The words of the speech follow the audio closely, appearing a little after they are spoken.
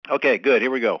Okay, good. Here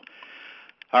we go.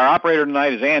 Our operator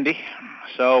tonight is Andy.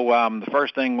 So the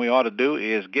first thing we ought to do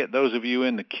is get those of you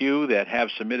in the queue that have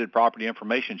submitted property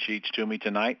information sheets to me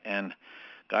tonight. And,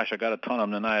 gosh, I got a ton of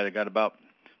them tonight. I got about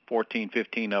 14,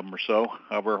 15 of them or so.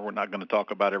 However, we're not going to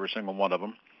talk about every single one of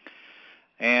them.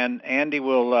 And Andy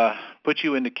will put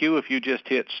you in the queue if you just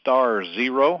hit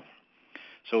 *0.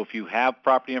 So if you have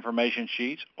property information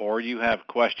sheets or you have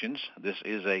questions, this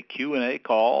is a Q&A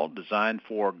call designed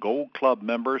for Gold Club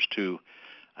members to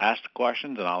ask the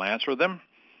questions and I'll answer them.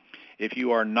 If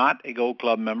you are not a Gold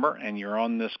Club member and you're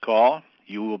on this call,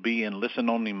 you will be in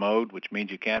listen-only mode, which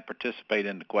means you can't participate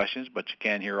in the questions, but you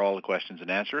can hear all the questions and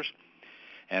answers.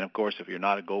 And, of course, if you're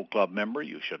not a Gold Club member,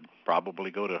 you should probably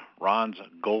go to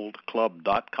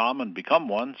ronsgoldclub.com and become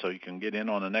one so you can get in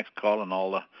on the next call and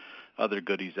all the other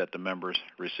goodies that the members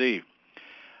receive.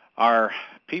 Our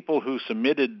people who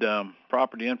submitted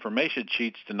property information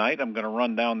sheets tonight, I'm going to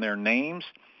run down their names.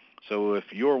 So if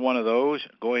you're one of those,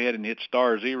 go ahead and hit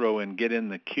 *0 and get in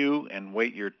the queue and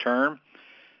wait your turn,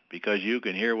 because you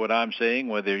can hear what I'm saying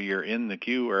whether you're in the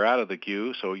queue or out of the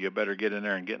queue, so you better get in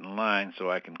there and get in line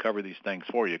so I can cover these things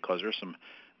for you, because there's some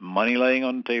money laying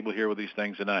on the table here with these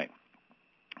things tonight.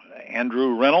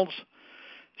 Andrew Reynolds,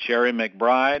 Sherry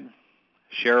McBride,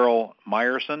 Cheryl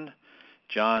Meyerson,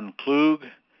 John Klug,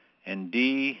 and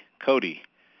D. Cody.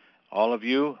 All of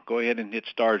you, go ahead and hit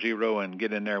 *0 and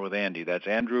get in there with Andy. That's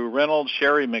Andrew Reynolds,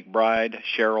 Sherry McBride,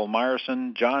 Cheryl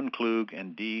Meyerson, John Klug,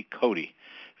 and D. Cody.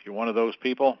 If you're one of those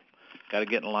people, got to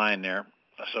get in line there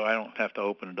so I don't have to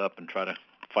open it up and try to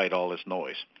fight all this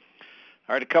noise.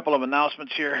 All right, a couple of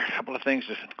announcements here, a couple of things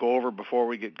to go over before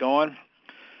we get going.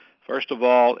 First of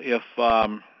all, if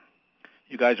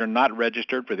you guys are not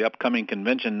registered for the upcoming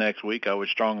convention next week, I would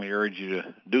strongly urge you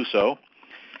to do so.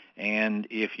 And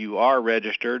if you are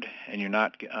registered and you're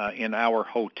not in our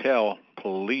hotel,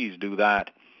 please do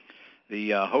that.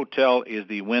 The hotel is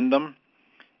the Wyndham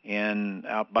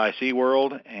out by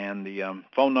SeaWorld, and the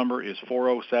phone number is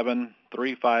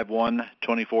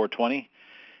 407-351-2420.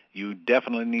 You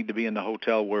definitely need to be in the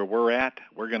hotel where we're at.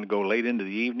 We're going to go late into the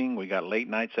evening. We got late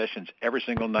night sessions every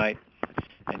single night,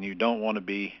 and you don't want to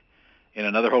be in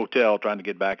another hotel trying to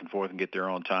get back and forth and get there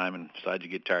on time, and decide you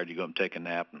get tired, you go and take a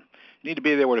nap. And you need to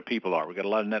be there where the people are. We've got a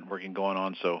lot of networking going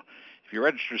on, so if you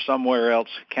register somewhere else,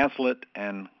 cancel it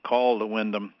and call the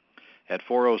Wyndham at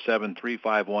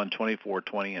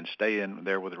 407-351-2420 and stay in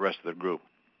there with the rest of the group.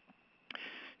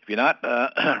 If you're not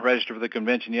registered for the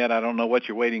convention yet, I don't know what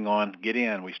you're waiting on. Get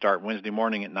in. We start Wednesday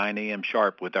morning at 9 a.m.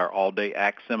 sharp with our all-day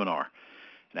ACT seminar.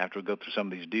 And after we go through some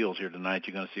of these deals here tonight,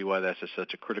 you're going to see why that's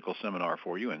such a critical seminar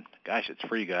for you. And, gosh, it's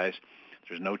free, guys.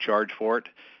 There's no charge for it.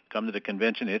 Come to the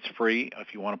convention. It's free.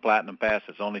 If you want a Platinum Pass,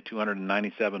 it's only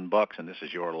 $297, and this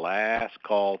is your last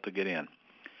call to get in.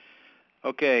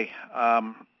 Okay. Let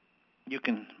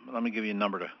me give you a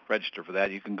number to register for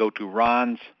that. You can go to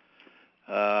Ron's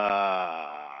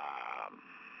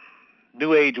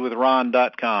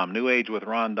newagewithron.com.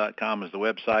 Newagewithron.com is the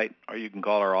website, or you can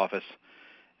call our office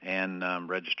and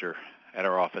register at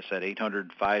our office at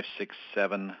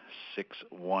 800-567-6128.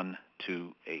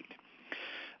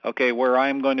 Okay, where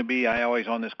I'm going to be, I always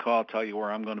on this call tell you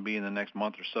where I'm going to be in the next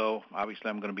month or so. Obviously,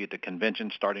 I'm going to be at the convention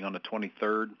starting on the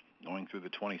 23rd, going through the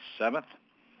 27th.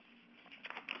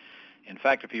 In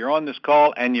fact, if you're on this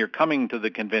call and you're coming to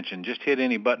the convention, just hit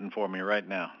any button for me right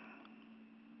now.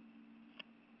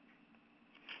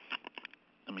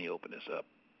 Let me open this up.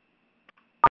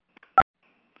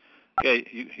 Okay,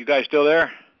 you guys still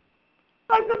there?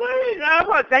 Thank you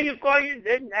for calling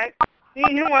this next.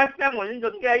 You want someone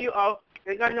to tell you all.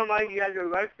 They got nobody you have to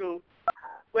rush to.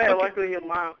 Well, what do your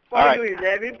mom? All right.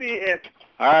 11 p.m.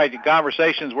 All right, the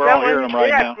conversations, we're all hearing them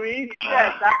right now.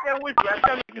 Yes,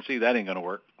 you can see that ain't going to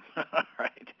work. All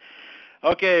right.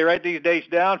 Okay, write these dates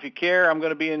down if you care. I'm going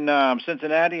to be in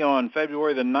Cincinnati on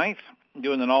February the 9th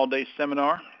doing an all-day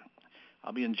seminar.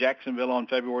 I'll be in Jacksonville on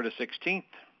February the 16th.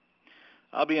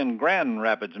 I'll be in Grand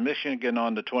Rapids, Michigan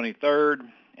on the 23rd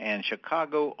and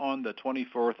Chicago on the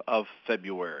 24th of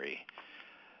February.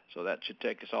 So that should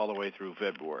take us all the way through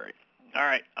February. All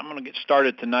right, I'm going to get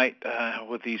started tonight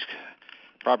with these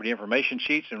property information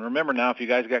sheets. And remember now, if you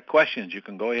guys got questions, you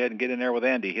can go ahead and get in there with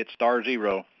Andy. Hit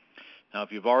 *0. Now,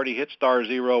 if you've already hit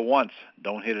 *0 once,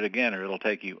 don't hit it again, or it'll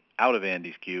take you out of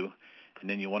Andy's queue, and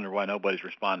then you wonder why nobody's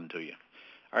responding to you.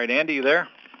 All right, Andy, you there?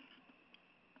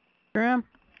 Sure am.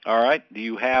 All right. Do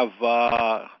you have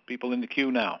people in the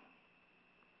queue now?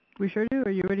 We sure do.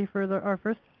 Are you ready for our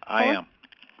first caller? I am.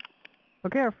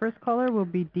 Okay, our first caller will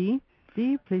be D.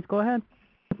 D, please go ahead.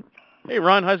 Hey,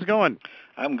 Ron, how's it going?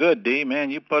 I'm good, D. Man,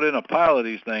 you put in a pile of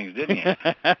these things, didn't you?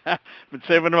 Been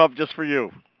saving them up just for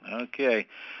you. Okay.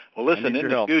 Well, listen, need in your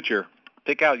the help. future,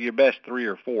 pick out your best 3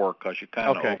 or 4 because you kind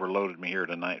of Okay. overloaded me here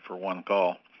tonight for one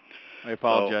call. I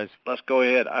apologize. So let's go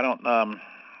ahead. I don't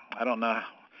know.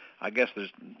 I guess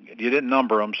you didn't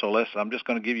number them, so I'm just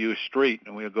going to give you a street,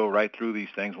 and we'll go right through these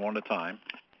things one at a time.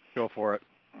 Go for it.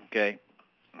 Okay.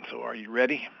 So are you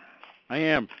ready? I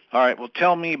am. All right. Well,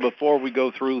 tell me before we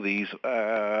go through these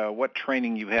what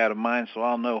training you had of mine, so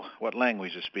I'll know what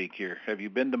language to speak here. Have you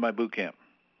been to my boot camp?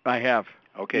 I have.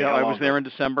 Okay. Yeah, how I long was there ago? in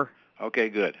December Okay,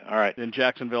 good. All right. in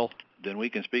Jacksonville. Then we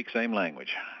can speak same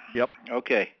language. Yep.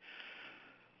 Okay.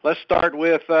 Let's start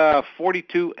with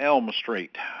 42 Elm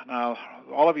Street. Now,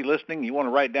 all of you listening, you want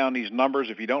to write down these numbers.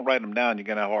 If you don't write them down, you're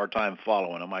going to have a hard time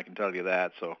following them. I can tell you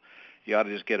that. So you ought to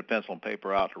just get a pencil and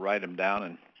paper out to write them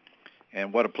down.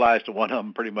 And what applies to one of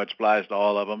them pretty much applies to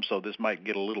all of them. So this might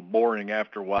get a little boring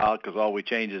after a while because all we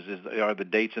change are the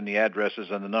dates and the addresses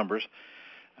and the numbers.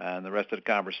 And the rest of the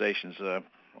conversations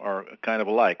are kind of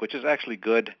alike, which is actually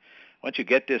good. Once you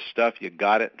get this stuff, you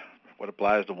got it. What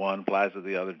applies to one applies to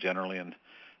the other generally, and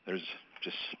there's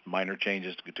just minor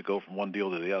changes to go from one deal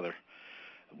to the other.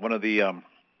 One of the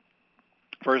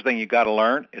first thing you got to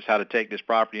learn is how to take this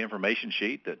property information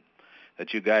sheet that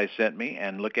you guys sent me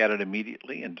and look at it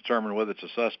immediately and determine whether it's a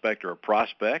suspect or a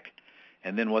prospect,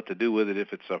 and then what to do with it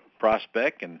if it's a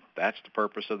prospect. And that's the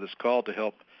purpose of this call, to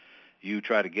help you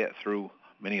try to get through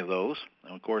many of those.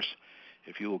 And of course,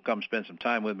 if you will come spend some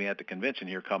time with me at the convention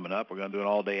here coming up, we're going to do an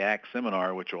all-day ACT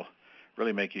seminar, which will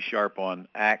really make you sharp on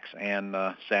ACTs and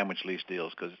sandwich lease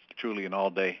deals, because it's truly an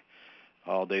all-day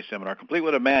seminar, complete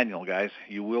with a manual, guys.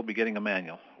 You will be getting a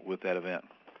manual with that event.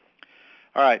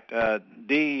 All right,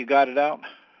 D, you got it out?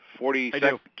 42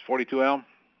 Elm?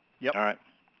 Yep. All right.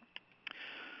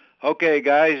 Okay,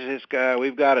 guys,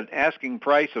 we've got an asking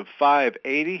price of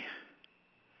 $580.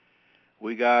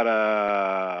 We got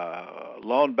a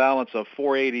loan balance of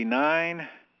 $489,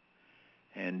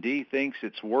 and D thinks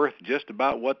it's worth just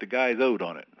about what the guy's owed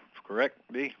on it. Correct,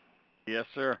 D? Yes,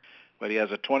 sir. But he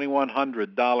has a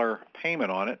 $2,100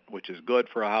 payment on it, which is good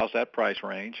for a house that price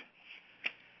range.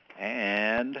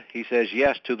 And he says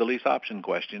yes to the lease option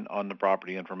question on the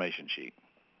property information sheet,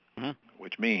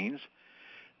 which means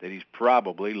that he's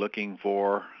probably looking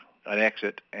for an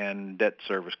exit and debt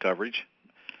service coverage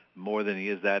more than he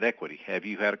is that equity. Have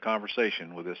you had a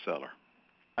conversation with this seller?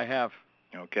 I have.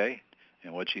 Okay.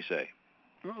 And what'd she say?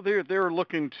 Well, they're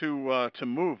looking to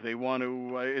move. They want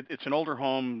to. It's an older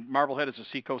home. Marblehead is a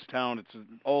seacoast town. It's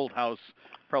an old house,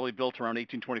 probably built around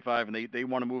 1825, and they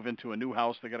want to move into a new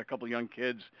house. They got a couple of young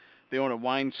kids. They own a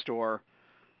wine store,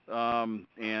 and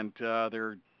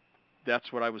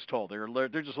that's what I was told. They're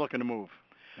just looking to move.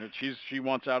 She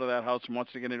wants out of that house and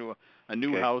wants to get into a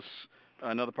new house,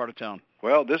 another part of town.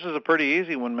 Well, this is a pretty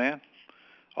easy one, man.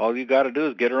 All you got to do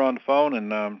is get her on the phone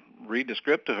and read the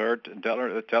script to her and tell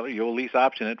her you'll lease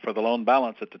option it for the loan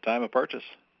balance at the time of purchase.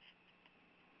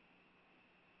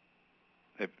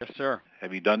 Yes, sir.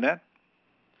 Have you done that?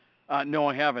 No,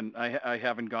 I haven't. I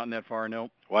haven't gotten that far. No.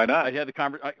 Why not? I had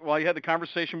the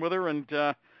conversation with her, and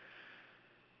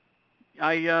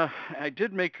I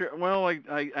did make her. Well,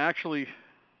 I actually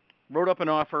wrote up an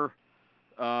offer.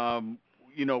 It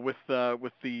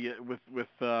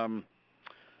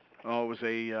was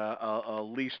a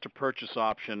lease to purchase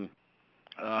option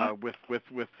with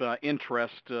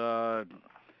interest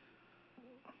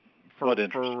what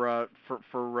interest?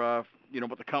 for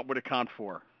what the comp would account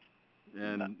for.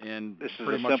 And this is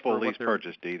pretty a much simple lease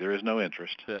purchase, D. There is no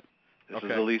interest. This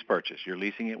is a lease purchase. You're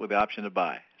leasing it with the option to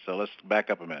buy. So let's back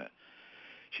up a minute.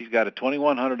 She's got a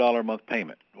 $2,100 a month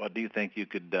payment. What do you think you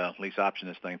could lease option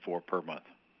this thing for per month?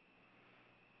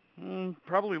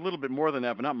 Probably a little bit more than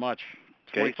that, but not much.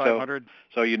 Okay, $2,500.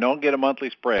 So you don't get a monthly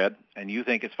spread, and you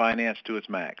think it's financed to its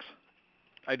max.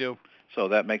 I do. So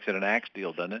that makes it an AX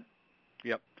deal, doesn't it?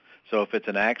 Yep. So if it's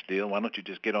an AX deal, why don't you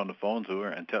just get on the phone to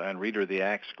her and read her the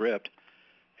AX script,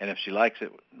 and if she likes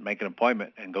it, make an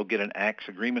appointment and go get an AX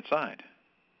agreement signed.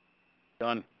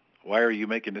 Done. Why are you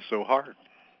making this so hard?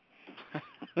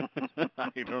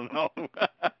 I don't know.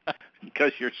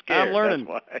 Because you're scared. I'm learning.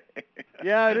 That's why.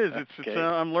 Yeah, it is. It's okay.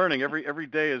 I'm learning. Every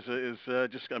day is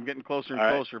just I'm getting closer and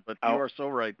closer. But you are so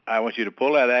right. I want you to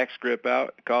pull that AX script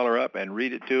out, call her up, and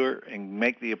read it to her, and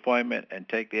make the appointment, and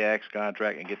take the AX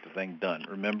contract, and get the thing done.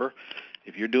 Remember,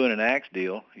 if you're doing an AX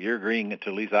deal, you're agreeing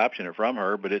to lease option it from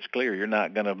her, but it's clear you're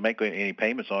not going to make any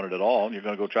payments on it at all, and you're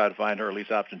going to go try to find her a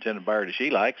lease option tenant buyer that she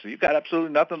likes, so you've got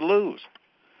absolutely nothing to lose.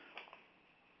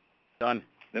 Done.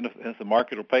 Then if the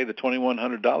market will pay the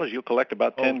 $2,100, you'll collect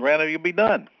about $10,000 and you'll be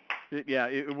done.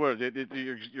 It would.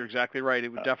 You're exactly right. It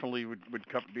would definitely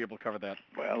be able to cover that.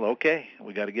 Well, okay.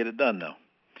 We got to get it done, though.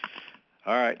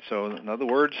 All right. So in other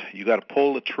words, you got to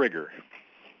pull the trigger.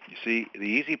 You see, the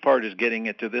easy part is getting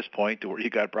it to this point to where you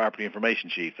got property information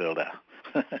sheet filled out.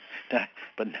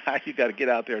 But now you got to get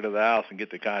out there to the house and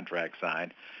get the contract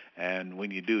signed. And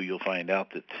when you do, you'll find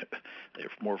out that they're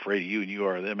more afraid of you than you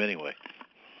are of them anyway.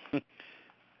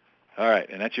 All right,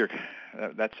 and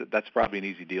that's probably an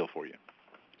easy deal for you.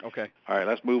 Okay. All right,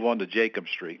 let's move on to Jacob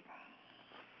Street.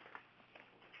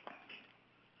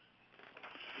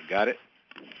 You got it?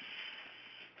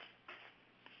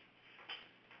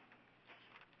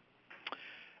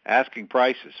 Asking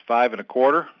price is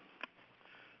 $5.25.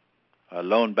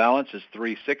 Loan balance is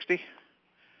 $360.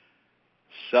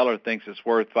 Seller thinks it's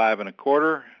worth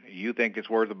 $5.25. You think it's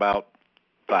worth about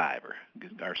 $5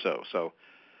 or so. So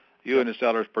you and the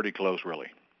seller is pretty close, really.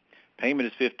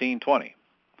 Payment is $1,520.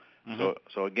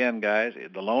 So again, guys,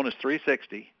 the loan is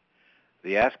 $360.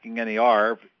 The asking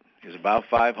NER is about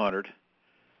 $500,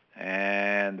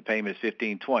 and the payment is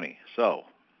 $1,520. So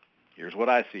here's what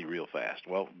I see real fast.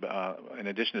 Well, in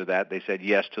addition to that, they said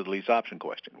yes to the lease option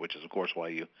question, which is, of course, why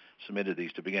you submitted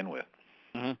these to begin with.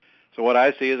 So what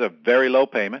I see is a very low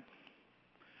payment.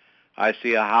 I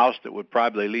see a house that would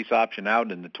probably lease option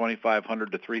out in the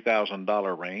 $2,500 to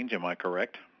 $3,000 range. Am I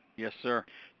correct? Yes, sir.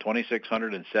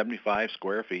 2,675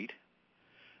 square feet.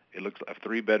 It looks like a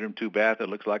 3-bedroom, 2-bath. It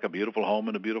looks like a beautiful home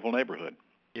in a beautiful neighborhood.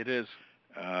 It is.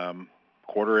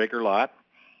 Quarter-acre lot.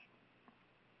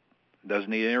 Doesn't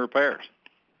need any repairs.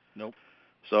 Nope.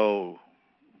 So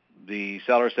the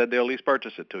seller said they'll lease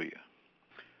purchase it to you.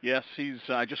 Yes,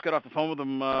 I just got off the phone with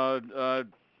him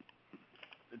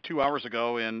 2 hours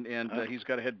ago, and he's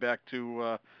got to head back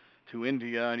to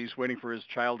India, and he's waiting for his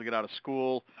child to get out of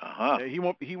school. He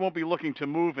won't be looking to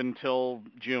move until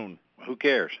June. Who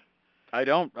cares? I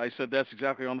don't. I said that's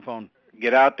exactly on the phone.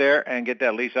 Get out there and get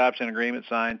that lease option agreement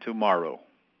signed tomorrow.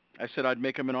 I said I'd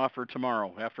make him an offer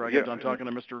tomorrow after I get done talking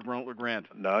to Mr. LeGrand.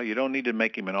 No, you don't need to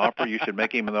make him an offer. You should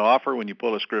make him an offer when you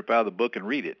pull a script out of the book and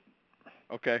read it.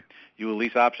 Okay. You will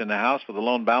lease option the house for the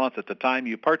loan balance at the time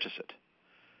you purchase it.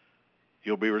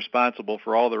 You'll be responsible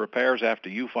for all the repairs after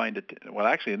you find it. Well,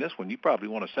 actually, in this one, you probably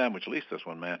want to sandwich lease this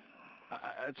one, man.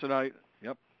 That's what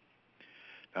Yep.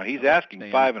 Now he's asking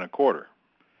 $5.25.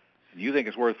 You think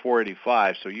it's worth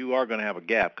 $485, so you are going to have a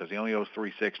gap because he only owes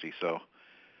 $360. So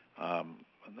the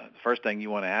first thing you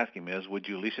want to ask him is, would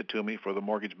you lease it to me for the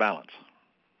mortgage balance?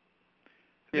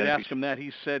 I did ask him that.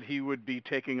 He said he would be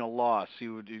taking a loss.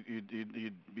 You'd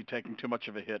be taking too much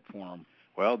of a hit for him.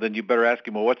 Well, then you better ask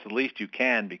him, well, what's the least you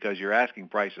can, because your asking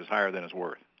price is higher than it's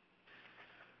worth.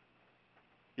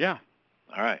 Yeah.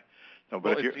 All right. No,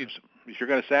 but if you're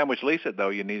going to sandwich lease it, though,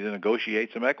 you need to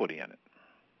negotiate some equity in it.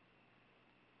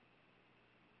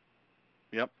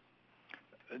 Yep.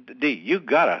 D, you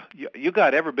got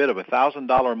every bit of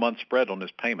 $1,000 a month spread on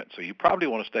this payment, so you probably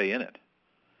want to stay in it.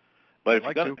 But if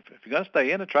you're going to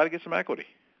stay in it, try to get some equity.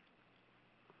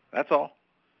 That's all.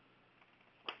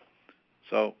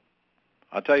 So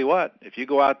I'll tell you what, if you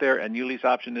go out there and you lease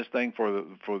option this thing for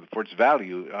its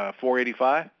value,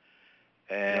 $485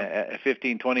 at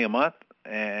 $1,520 a month,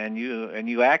 and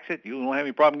you ax it, you won't have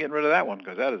any problem getting rid of that one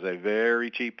because that is a very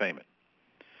cheap payment.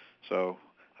 So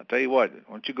I'll tell you what, why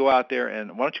don't you go out there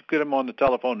and why don't you get him on the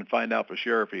telephone and find out for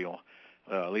sure if he'll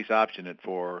lease option it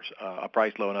for a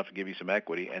price low enough to give you some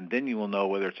equity, and then you will know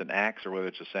whether it's an ax or whether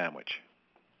it's a sandwich.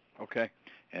 Okay.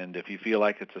 And if you feel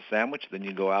like it's a sandwich, then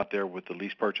you go out there with the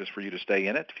lease purchase for you to stay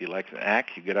in it. If you like an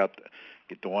ax, you get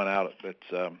the one out that's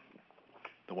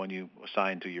the one you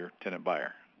assign to your tenant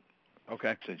buyer.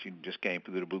 Okay. Since you just came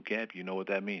through the boot camp, you know what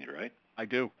that means, right? I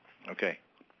do. Okay.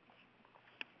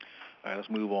 All right, let's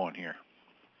move on here.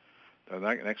 The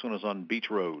next one is on Beach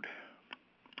Road.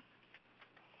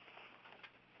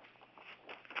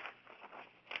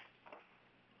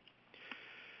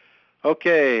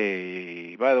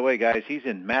 Okay. By the way, guys, he's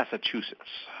in Massachusetts.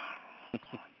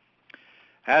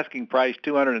 Asking price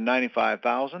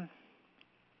 $295,000.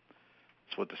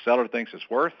 That's what the seller thinks it's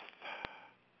worth.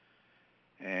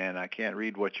 And I can't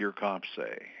read what your comps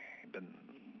say.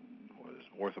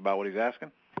 Worth about what he's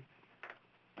asking?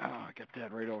 Oh, I got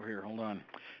that right over here. Hold on.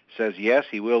 Says yes,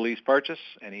 he will lease purchase,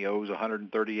 and he owes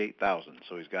 $138,000,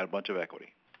 so he's got a bunch of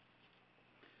equity.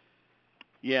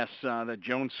 Yes, that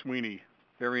Joan Sweeney.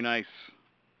 Very nice.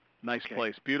 Nice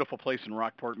place. Beautiful place in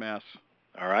Rockport, Mass.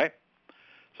 All right.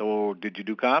 So did you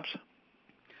do comps?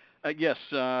 Yes.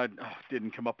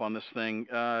 Didn't come up on this thing.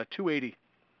 $280.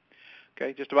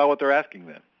 Okay, just about what they're asking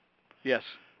then. Yes.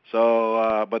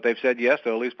 So, but they've said yes,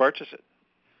 they'll at least purchase it.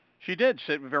 She did.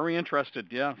 Said very interested.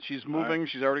 Yeah, she's moving. Right.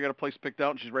 She's already got a place picked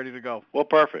out, and she's ready to go. Well,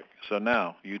 perfect. So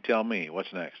now you tell me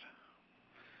what's next.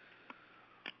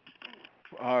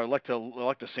 I'd like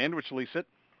to sandwich lease it.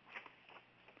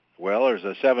 Well, there's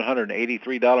a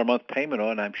 $783 a month payment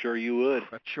on. I'm sure you would.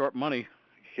 That's short money.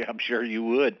 Yeah, I'm sure you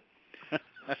would.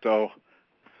 So,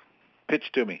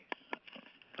 pitch to me.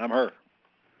 I'm her.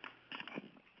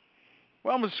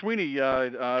 Well, Ms. Sweeney,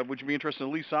 would you be interested in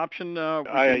a lease option?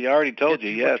 I already told you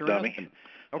yes, what you're dummy. asking.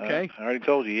 Okay. I already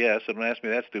told you yes, so don't ask me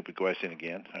that stupid question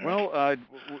again. All right.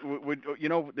 Well,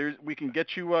 we can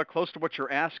get you close to what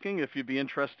you're asking if you'd be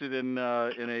interested in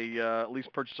a lease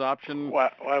purchase option.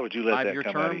 Why would you let that 5-year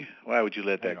come term? out of you? Why would you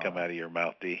let that come out of your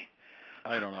mouth, D?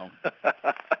 I don't know.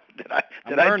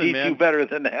 Did I teach man. you better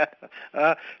than that?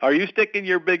 Are you sticking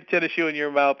your big tennis shoe in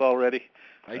your mouth already?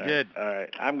 I did. All right.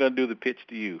 I'm going to do the pitch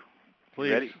to you. Please.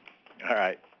 You ready? All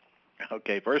right.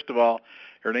 Okay. First of all,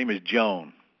 her name is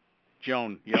Joan.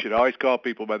 Joan. You Yep. should always call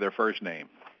people by their first name.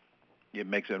 It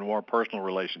makes it a more personal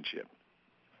relationship,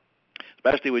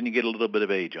 especially when you get a little bit of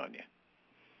age on you.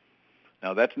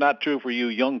 Now, that's not true for you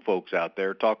young folks out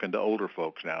there talking to older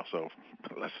folks now, so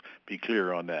let's be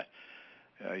clear on that.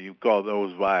 You call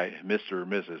those by Mr. or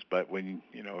Mrs., but when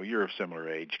you're of similar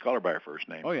age, call her by her first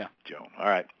name. Oh, yeah. Joan. All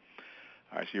right.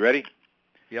 So you ready?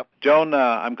 Yep. Joan,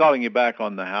 I'm calling you back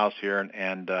on the house here,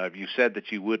 and you said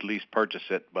that you would lease purchase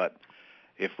it, but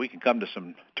if we can come to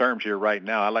some terms here right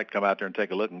now, I'd like to come out there and take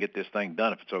a look and get this thing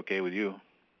done if it's okay with you.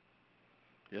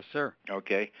 Yes, sir.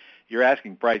 Okay. Your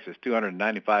asking price is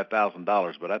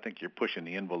 $295,000, but I think you're pushing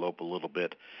the envelope a little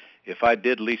bit. If I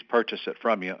did lease purchase it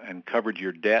from you and covered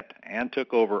your debt and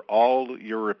took over all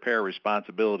your repair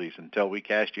responsibilities until we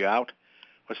cashed you out,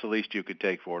 what's the least you could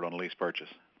take for it on a lease purchase?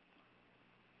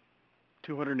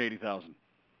 $280,000.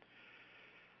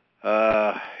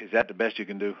 Is that the best you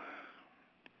can do?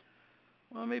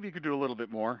 Well, maybe you could do a little bit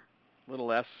more, a little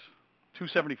less.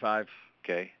 $275,000.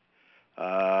 Okay.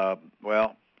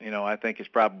 Well, I think it's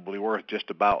probably worth just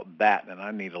about that, and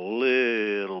I need a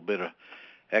little bit of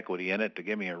equity in it to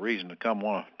give me a reason to come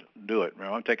want to do it.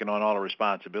 I'm taking on all the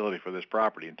responsibility for this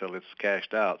property until it's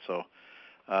cashed out. So,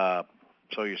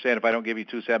 so you're saying if I don't give you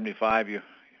 $275,000,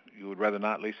 you would rather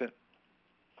not lease it?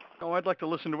 Oh, I'd like to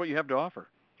listen to what you have to offer.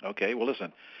 Okay. Well,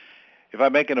 listen. If I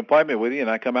make an appointment with you and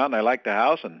I come out and I like the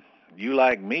house and you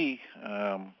like me,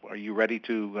 are you ready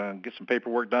to get some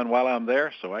paperwork done while I'm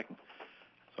there so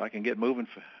I can get moving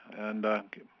and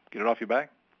get it off your back?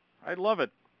 I'd love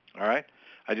it. All right.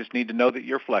 I just need to know that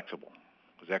you're flexible.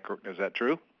 Is that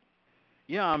true?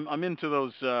 Yeah, I'm into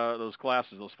those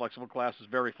classes, those flexible classes.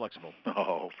 Very flexible.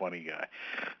 Oh, funny guy.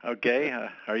 Okay.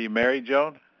 Are you married,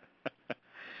 Joan?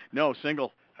 No,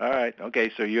 single. All right.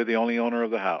 Okay. So you're the only owner of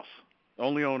the house.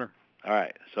 Only owner. All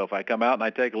right. So if I come out and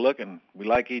I take a look and we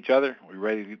like each other, we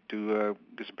ready to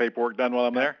get some paperwork done while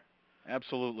I'm there?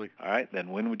 Absolutely. All right.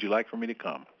 Then when would you like for me to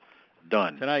come?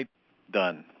 Done. Tonight.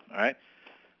 Done. All right.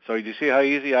 So you see how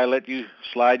easy I let you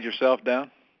slide yourself down?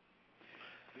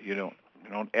 You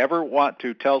don't ever want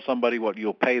to tell somebody what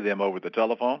you'll pay them over the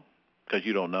telephone because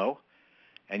you don't know.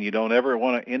 And you don't ever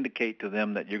want to indicate to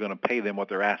them that you're going to pay them what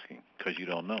they're asking because you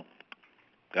don't know.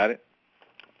 Got it?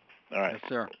 All right. Yes,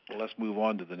 sir. Well, let's move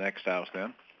on to the next house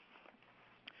then.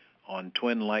 On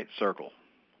Twin Light Circle.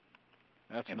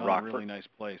 That's in another Rockford. really nice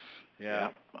place.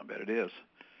 Yeah. I bet it is.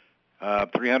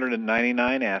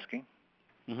 $399 asking.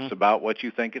 Mm-hmm. It's about what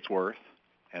you think it's worth,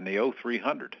 and they owe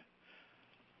 $300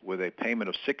 with a payment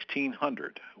of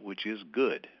 $1,600, which is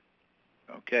good.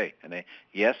 Okay, and they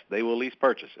will lease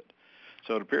purchase it.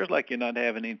 So it appears like you're not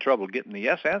having any trouble getting the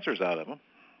yes answers out of them.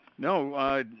 No,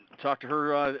 I talked to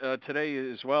her today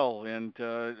as well, and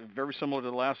very similar to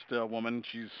the last woman.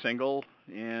 She's single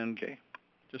and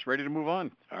just ready to move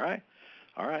on. All right.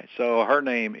 So her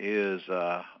name is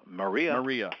Maria.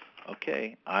 Maria.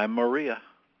 Okay, I'm Maria.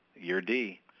 You're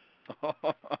D.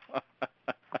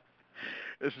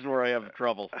 This is where I have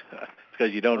trouble.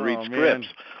 Because you don't read scripts.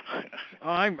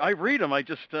 I read them. I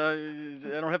just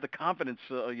I don't have the confidence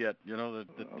yet.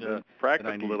 That practice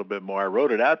that I need. A little bit more. I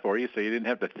wrote it out for you, so you didn't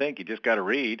have to think. You just got to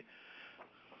read.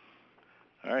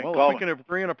 All right. Well, call if we can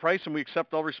agree on a price and we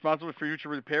accept all responsibility for future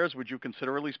repairs, would you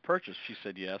consider a lease purchase? She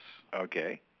said yes.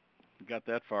 Okay. We got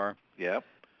that far. Yep.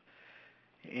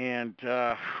 And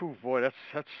boy, that's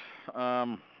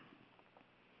now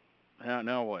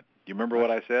what? Do you remember what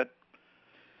I said?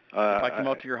 If I come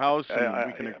out to your house and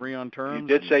we can agree on terms. You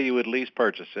did say you would lease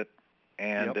purchase it,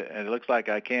 and it looks like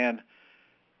I can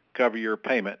cover your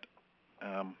payment.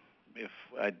 If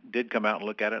I did come out and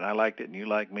look at it and I liked it and you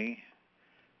like me,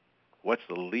 what's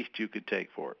the least you could take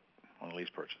for it on a lease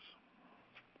purchase?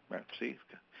 Right. See,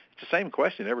 it's the same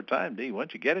question every time, D.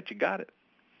 Once you get it, you got it.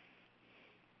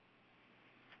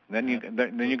 And then you're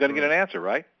going to get an answer,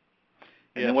 right?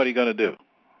 And then what are you going to do?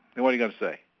 Then what are you going to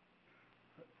say?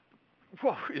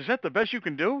 Whoa, is that the best you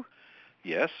can do?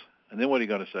 Yes. And then what are you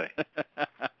going to say?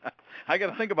 I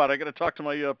got to think about it. I got to talk to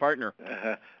my partner.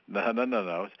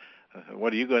 No.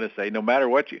 What are you going to say? No matter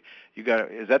what you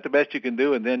got, is that the best you can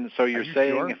do? And then so you're you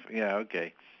saying, sure? Yeah,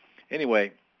 okay.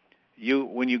 Anyway,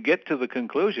 when you get to the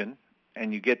conclusion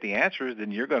and you get the answers,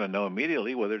 then you're going to know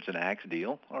immediately whether it's an axe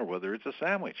deal or whether it's a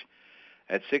sandwich.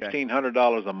 At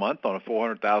 $1,600 a month on a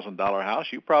 $400,000 house,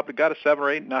 you probably got a $700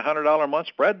 or $800 a month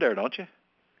spread there, don't you?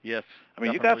 Yes. I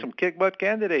mean, definitely. You got some kick butt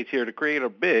candidates here to create a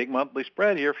big monthly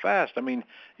spread here fast. I mean,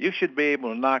 you should be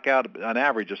able to knock out an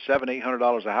average of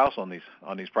 $700-800 a house on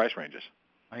these price ranges.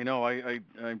 I know.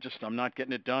 I'm not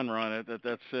getting it done, Ron.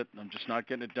 That's it. I'm just not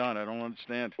getting it done. I don't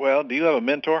understand. Well, do you have a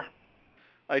mentor?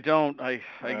 I don't. I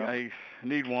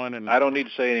need one, and I don't need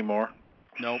to say any more.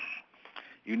 Nope.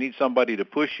 You need somebody to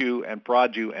push you and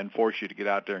prod you and force you to get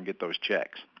out there and get those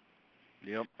checks.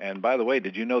 Yep. And by the way,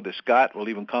 did you know that Scott will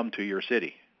even come to your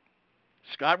city?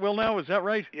 Scott will now? Is that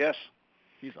right? Yes.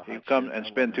 He's a He'll hot come shit. and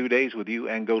spend 2 days with you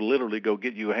and literally go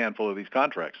get you a handful of these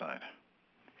contracts signed.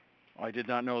 I did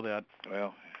not know that.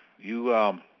 Well, you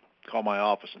call my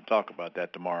office and talk about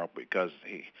that tomorrow because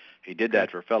he did that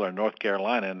for a fella in North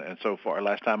Carolina, and so far,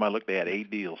 last time I looked, they had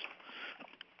 8 deals.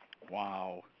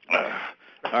 Wow.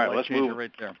 All right, let's move.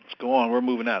 Right there. Let's go on. We're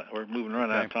moving out. We're moving right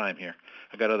out of time here.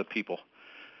 I got other people.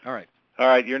 All right. All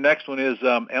right. Your next one is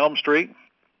Elm Street,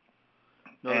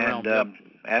 Another and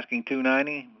asking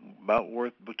 $290, about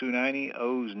worth $290,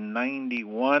 owes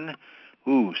 $91.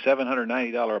 Ooh,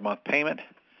 $790 a month payment,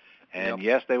 and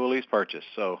yes, they will lease purchase.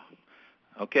 So,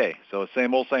 okay, so it's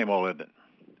same old, isn't it?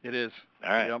 It is.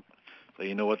 All right. Yep. So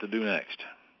you know what to do next.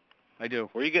 I do.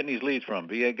 Where are you getting these leads from?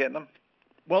 VA getting them?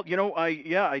 Well,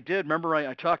 I did. Remember,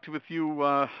 I talked with you.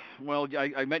 I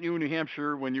met you in New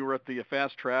Hampshire when you were at the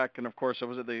Fast Track, and of course, I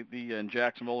was at the in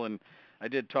Jacksonville, and I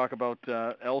did talk about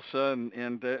Elsa,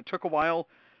 and it took a while.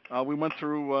 We went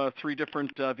through 3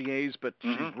 different VAs, but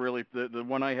she's really the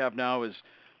one I have now is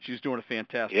she's doing a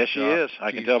fantastic job. Yes, she is.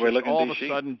 I can tell by looking at these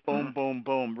sheets. All of a sudden, boom, boom,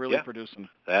 boom, really producing.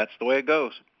 That's the way it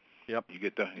goes. Yep. You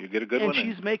get a good one.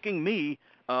 And she's making me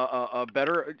a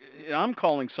better. I'm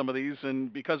calling some of these,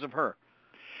 and because of her.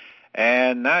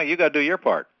 And now you got to do your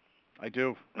part. I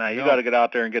do. Now you got to get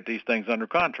out there and get these things under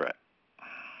contract.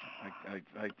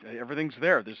 Everything's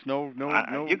there. There's no.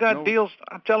 You got deals.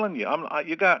 I'm telling you.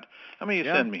 You got. How many you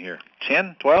send me here?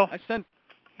 10, 12? I sent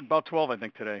about 12, I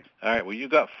think, today. All right. Well, you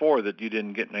got 4 that you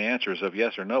didn't get any answers of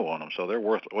yes or no on them, so they're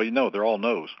worth. Well, they're all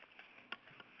no's.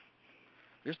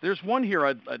 There's one here.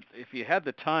 If you had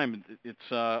the time, it's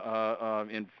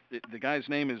the guy's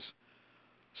name is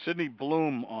Sidney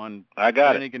Bloom on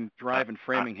Finnegan Drive in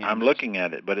Framingham. I'm looking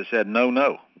at it, but it said no.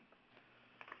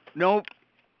 No,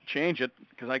 change it,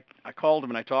 because I called him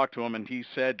and I talked to him, and he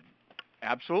said,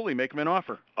 absolutely, make him an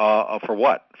offer. For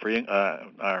what? Free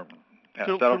for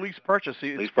lease purchase.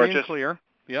 It's free and clear.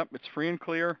 Yep, it's free and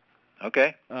clear.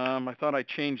 Okay. I thought I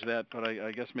changed that, but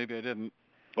I guess maybe I didn't.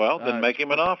 Well, then make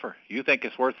him an offer. You think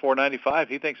it's worth $495.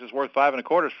 He thinks it's worth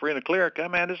 $525. It's free and clear.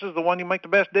 Come on, this is the one you make the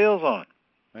best deals on.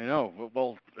 I know.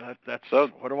 Well, that's so.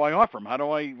 What do I offer him? How do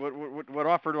I? What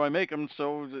offer do I make him?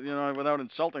 So without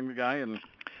insulting the guy and.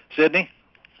 Sydney.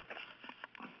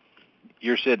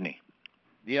 You're Sydney.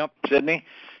 Yep. Sydney,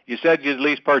 you said you'd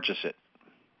lease purchase it.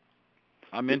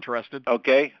 I'm interested.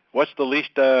 Okay. What's the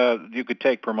least you could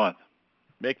take per month?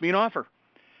 Make me an offer.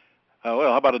 Well,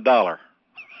 how about $1?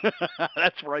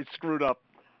 That's where I screwed up.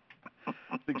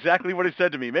 Exactly what he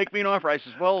said to me. Make me an offer. I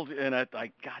says, well, and I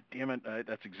God damn it,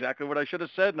 that's exactly what I should have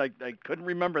said, and I couldn't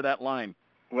remember that line.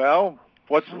 Well,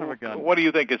 what do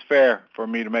you think is fair for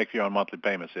me to make you on monthly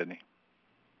payments, Sydney?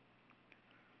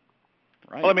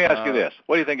 Right. Well, let me ask you this.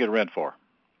 What do you think it'd rent for?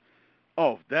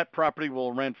 Oh, that property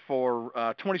will rent for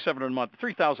 $2,700 a month,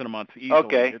 $3,000 a month easily.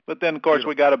 Okay, but then of course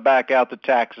we got to back out the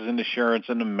taxes and insurance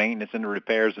and the maintenance and the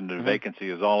repairs and the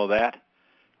vacancy is all of that,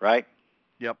 right?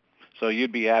 Yep. So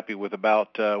you'd be happy with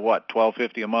about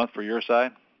 $1,250 a month for your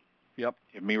side? Yep.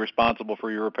 Me responsible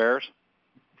for your repairs?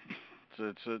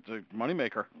 It's a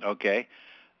moneymaker. Okay.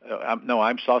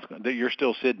 I'm South. You're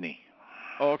still Sydney.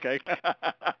 Oh, okay.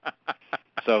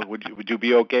 So would you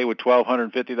be okay with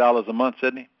 $1,250 a month,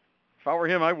 Sydney? If I were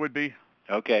him, I would be.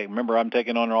 Okay. Remember, I'm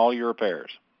taking on all your repairs,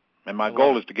 and my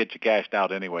goal is to get you cashed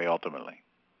out anyway, ultimately.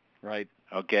 Right.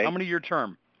 Okay. How many year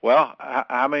term? Well,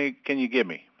 how many can you give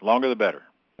me? Longer the better.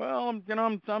 Well, I'm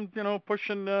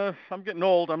pushing. I'm getting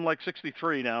old. I'm like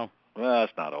 63 now. Well,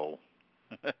 that's not old.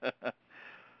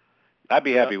 I'd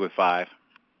be happy with 5.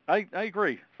 I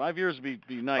agree. 5 years would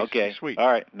be nice. Okay. Be sweet. All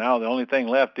right. Now the only thing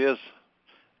left is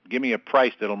give me a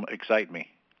price that'll excite me.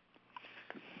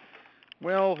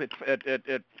 Well,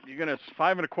 you're gonna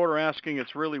 5.25 asking.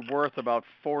 It's really worth about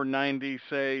 490.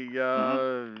 Say,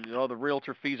 all the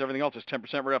realtor fees, everything else is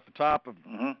 10% right off the top of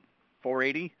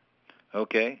 480.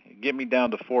 Okay, get me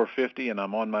down to 450, and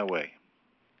I'm on my way.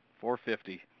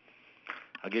 450.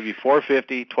 I'll give you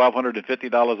 450,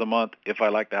 $1,250 a month if I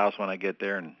like the house when I get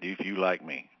there, and if you like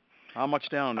me. How much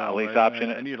down now? Lease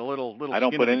option. I need a little. I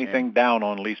don't skin put in the anything game. down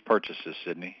on lease purchases,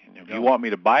 Sidney. If you want me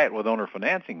to buy it with owner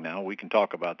financing now, we can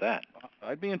talk about that.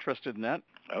 I'd be interested in that.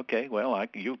 Okay, well,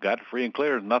 you've got it free and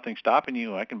clear. There's nothing stopping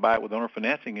you. I can buy it with owner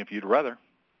financing if you'd rather.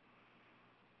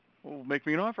 Well, make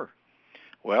me an offer.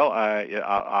 Well,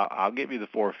 I'll give you the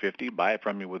 450. Buy it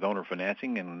from you with owner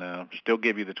financing, and still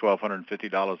give you the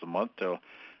 $1,250 a month till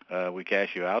we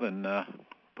cash you out, and I'll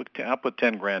put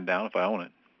 $10,000 down if I own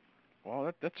it.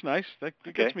 Well, that's nice. That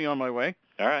gets me on my way.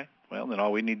 All right. Well, then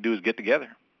all we need to do is get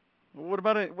together. Well, what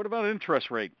about an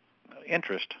interest rate?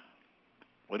 Interest.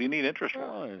 What do you need interest for?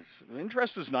 Oh,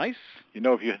 interest is nice. You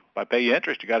know, if I pay you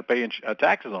interest, you got to pay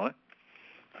taxes on it.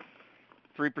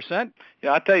 3%?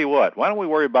 Yeah, I'll tell you what. Why don't we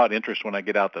worry about interest when I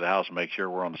get out to the house and make sure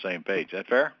we're on the same page? Is that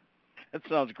fair? That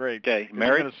sounds great. Okay. You're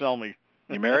Married? going to sell me.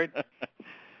 You married?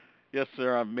 Yes,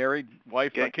 sir. I'm married.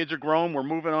 Wife. Okay. Kids are grown. We're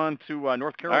moving on to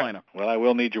North Carolina. Right. Well, I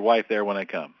will need your wife there when I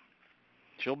come.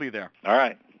 She'll be there. All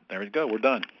right. There we go. We're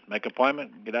done. Make an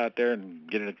appointment. Get out there and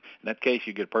get it. In that case,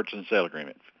 you get a purchase and sale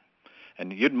agreement.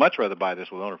 And you'd much rather buy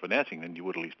this with owner financing than you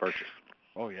would a lease purchase.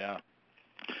 Oh, yeah.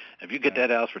 If you get that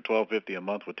house for $1,250 a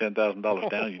month with $10,000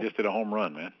 down, you just hit a home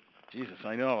run, man. Jesus,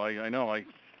 I know.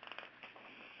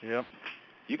 Yep.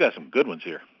 You got some good ones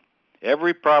here.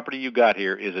 Every property you got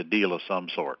here is a deal of some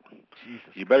sort. Jesus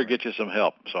you better Christ. get you some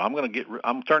help. So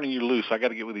I'm turning you loose. I got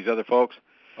to get with these other folks.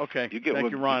 Okay. Thank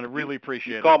you, Ron. I really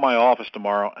appreciate it. Call my office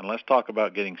tomorrow, and let's talk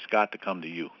about getting Scott to come to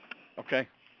you. Okay.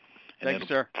 And Thank you,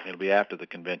 sir. It'll be after the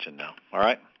convention now. All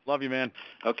right? Love you, man.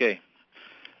 Okay.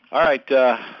 All right,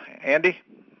 Andy,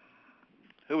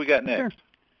 who we got next?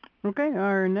 Sure. Okay,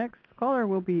 our next caller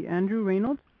will be Andrew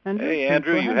Reynolds. Andrew, Hey, please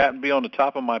Andrew, go you ahead. happen to be on the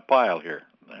top of my pile here.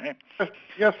 All right?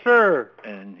 Yes, sir.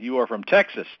 And you are from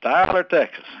Texas, Tyler,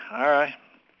 Texas. All right.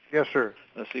 Yes, sir.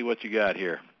 Let's see what you got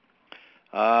here.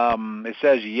 It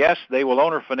says yes, they will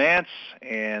owner finance,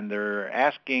 and they're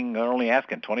only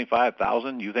asking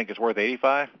 $25,000. You think it's worth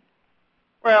 $85,000?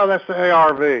 Well, that's the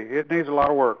ARV. It needs a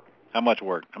lot of work. How much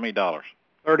work? How many dollars?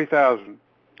 $30,000.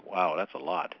 Wow, that's a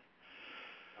lot.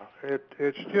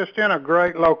 It's just in a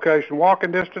great location,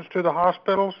 walking distance to the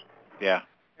hospitals. Yeah.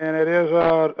 And it is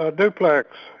a duplex.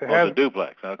 It's a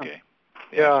duplex. Okay.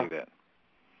 Yeah. I see that.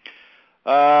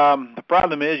 The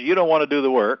problem is you don't want to do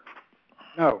the work.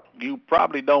 No. You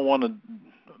probably don't want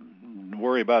to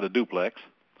worry about a duplex.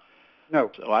 No.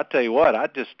 So I tell you what,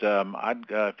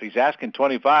 if he's asking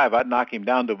 $25,000, I'd knock him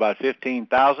down to about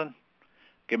 $15,000.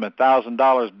 Give him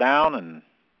 $1,000 down and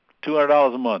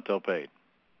 $200 a month till paid.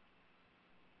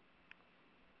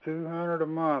 $200 a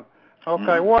month.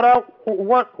 Okay.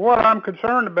 What I'm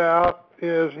concerned about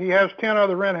is he has 10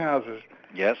 other rent houses.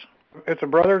 Yes. It's a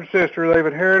brother and sister. They've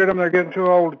inherited them. They're getting too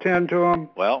old to tend to them.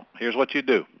 Well, here's what you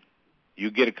do. You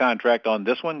get a contract on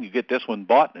this one, you get this one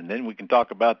bought, and then we can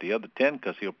talk about the other 10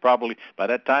 because he'll probably, by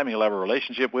that time, he'll have a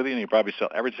relationship with you, and he'll probably sell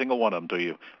every single one of them to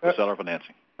you with seller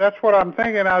financing. That's what I'm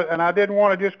thinking, and I didn't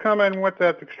want to just come in with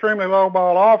that extremely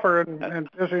low-ball offer and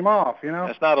piss him off, you know?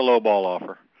 That's not a low-ball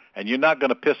offer, and you're not going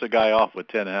to piss a guy off with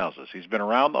 10 houses. He's been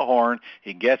around the horn,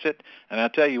 he gets it, and I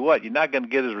tell you what, you're not going to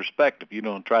get his respect if you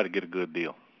don't try to get a good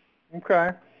deal. Okay.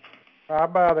 I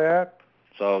buy that.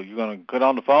 So you're going to get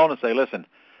on the phone and say, listen,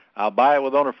 I'll buy it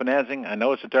with owner financing. I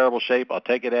know it's in terrible shape. I'll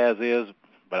take it as is,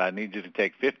 but I need you to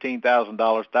take $15,000,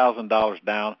 $1,000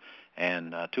 down,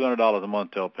 and $200 a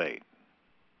month till paid.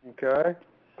 Okay.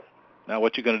 Now,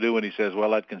 what you going to do when he says,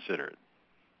 well, I'd consider it?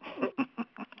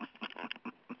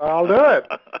 I'll do it.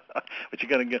 But you're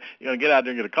going to get out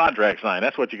there and get a contract signed.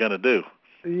 That's what you're going to do.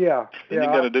 Yeah. Then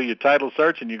you're going to do your title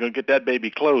search, and you're going to get that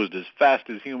baby closed as fast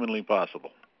as humanly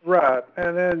possible. Right,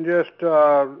 and then just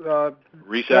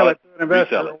resell it. To an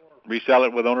investor. Resell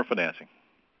it with owner financing.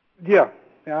 Yeah,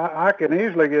 I can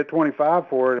easily get $25,000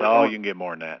 for it. No, you can get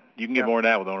more than that. You can get more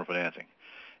than that with owner financing.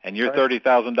 And your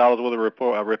 $30,000 worth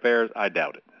of repairs, I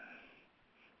doubt it.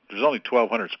 There's only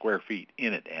 1,200 square feet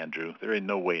in it, Andrew. There ain't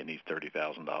no way it needs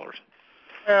 $30,000.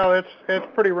 Well, it's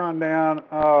pretty run down.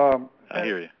 I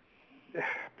hear you.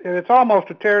 It's almost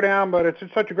a tear down, but it's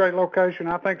in such a great location.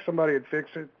 I think somebody would fix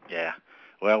it. Yeah.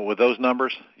 Well, with those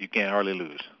numbers, you can't hardly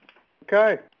lose.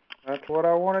 Okay. That's what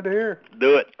I wanted to hear.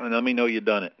 Do it, and let me know you've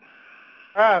done it.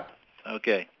 All right.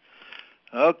 Okay.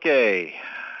 Okay.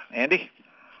 Andy,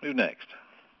 who's next?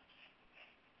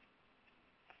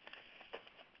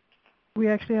 We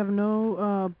actually have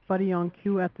no buddy on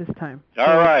queue at this time.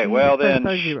 All right. please Well press then,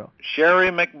 star 0. Sherry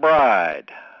McBride,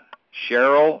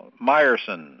 Cheryl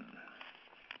Meyerson,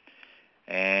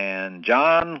 and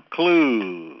John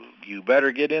Klug. You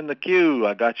better get in the queue.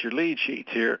 I got your lead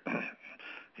sheets here.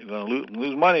 You're going to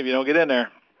lose money if you don't get in there.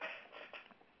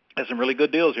 There's some really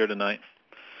good deals here tonight.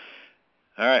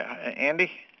 All right,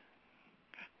 Andy,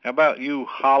 how about you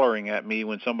hollering at me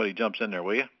when somebody jumps in there,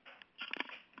 will you?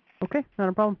 Okay, not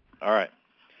a problem. All right.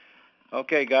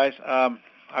 Okay, guys,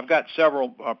 I've got several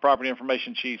property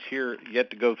information sheets here yet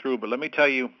to go through, but let me tell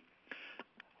you,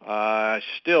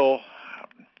 still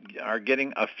are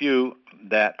getting a few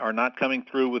that are not coming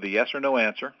through with a yes or no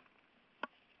answer.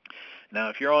 Now,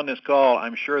 if you're on this call,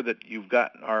 I'm sure that you've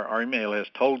got our email has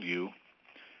told you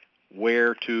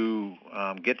where to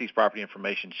get these property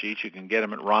information sheets. You can get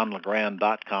them at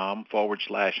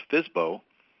ronlegrand.com/FSBO.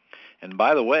 And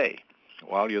by the way,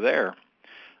 while you're there,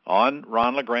 on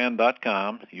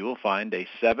ronlegrand.com, you will find a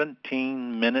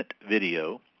 17-minute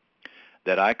video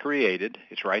that I created.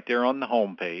 It's right there on the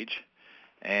home page.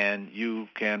 And you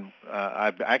can,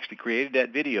 I've actually created that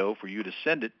video for you to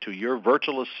send it to your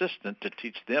virtual assistant to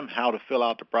teach them how to fill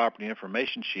out the property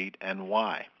information sheet and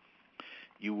why.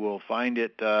 You will find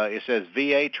it, it says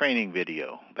VA training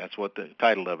video. That's what the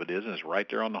title of it is, and it's right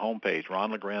there on the home page,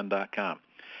 ronlegrand.com.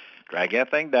 Drag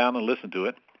that thing down and listen to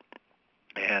it,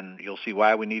 and you'll see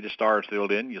why we need the stars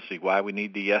filled in. You'll see why we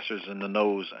need the yeses and the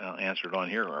nos answered on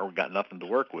here, or we've got nothing to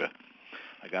work with.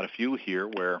 I got a few here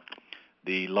where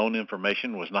the loan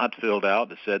information was not filled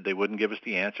out. It said they wouldn't give us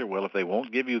the answer. Well, if they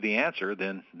won't give you the answer,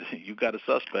 then you've got a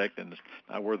suspect, and it's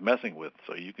not worth messing with.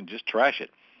 So you can just trash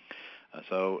it.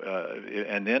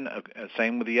 And then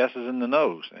same with the yeses and the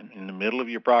nos. And in the middle of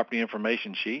your property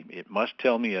information sheet, it must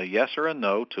tell me a yes or a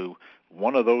no to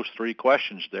one of those three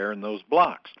questions there in those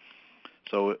blocks.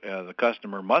 So the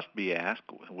customer must be asked,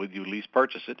 would you lease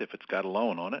purchase it if it's got a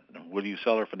loan on it? Will you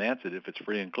sell or finance it if it's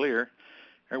free and clear?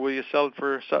 Or will you sell it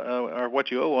for or what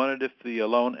you owe on it if the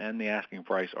loan and the asking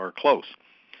price are close?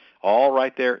 All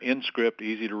right there in script,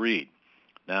 easy to read.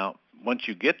 Now, once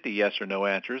you get the yes or no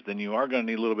answers, then you are going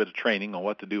to need a little bit of training on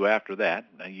what to do after that.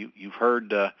 Now, you've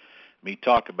heard me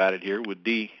talk about it here with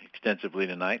Dee extensively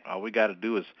tonight. All we got to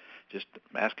do is just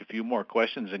ask a few more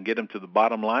questions and get them to the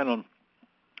bottom line on,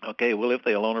 okay, well, if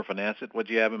they loan or finance it, what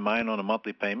do you have in mind on a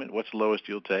monthly payment? What's the lowest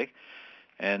you'll take?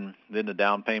 And then the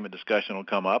down payment discussion will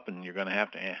come up, and you're going to have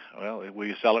to, well, will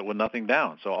you sell it with nothing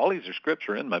down? So all these scripts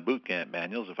are in my boot camp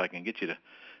manuals. If I can get you to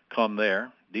come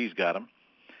there, Dee's got them.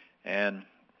 And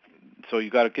so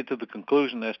you got to get to the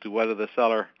conclusion as to whether the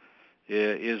seller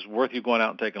is worth you going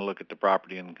out and taking a look at the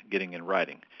property and getting in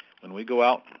writing. When we go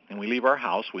out and we leave our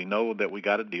house, we know that we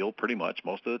got a deal pretty much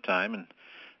most of the time, and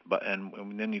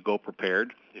then you go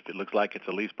prepared. If it looks like it's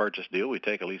a lease purchase deal, we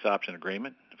take a lease option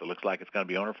agreement. If it looks like it's going to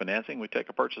be owner financing, we take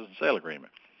a purchase and sale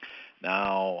agreement.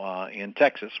 Now, in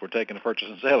Texas, we're taking a purchase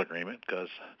and sale agreement because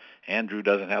Andrew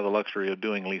doesn't have the luxury of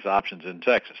doing lease options in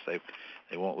Texas.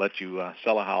 They won't let you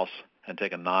sell a house and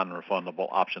take a non-refundable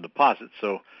option deposit.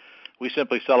 So we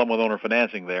simply sell them with owner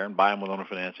financing there and buy them with owner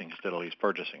financing instead of lease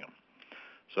purchasing them.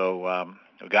 So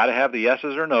we've got to have the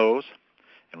yeses or nos,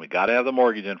 and we've got to have the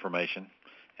mortgage information,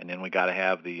 and then we've got to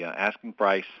have the asking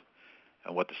price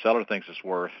and what the seller thinks it's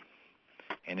worth.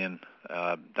 And then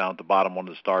down at the bottom, one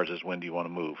of the stars is when do you want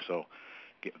to move. So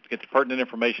get the pertinent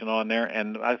information on there.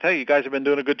 And I tell you guys have been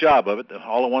doing a good job of it.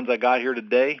 All the ones I got here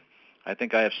today, I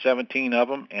think I have 17 of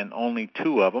them, and only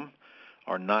 2 of them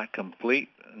are not complete.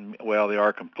 Well, they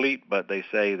are complete, but they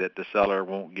say that the seller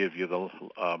won't give you the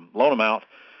loan amount,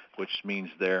 which means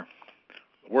they're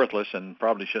worthless and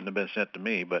probably shouldn't have been sent to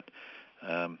me. But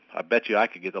I bet you I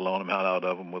could get the loan amount out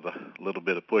of them with a little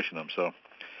bit of pushing them. So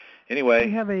anyway,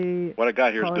 We have a what I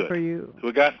got here is caller good. for you. Who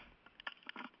we got?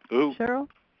 Who? Cheryl?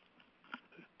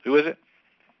 Who is it?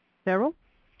 Cheryl?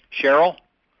 Cheryl?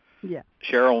 Yeah.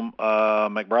 Cheryl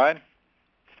McBride?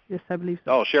 Yes, I believe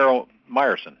so. Oh, Cheryl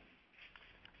Meyerson.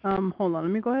 Hold on.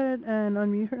 Let me go ahead and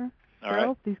unmute her. All Cheryl,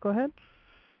 right. please go ahead.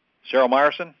 Cheryl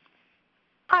Meyerson?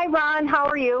 Hi, Ron. How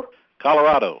are you?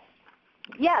 Colorado.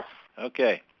 Yes.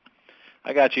 Okay.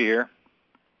 I got you here.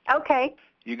 Okay.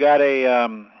 You got a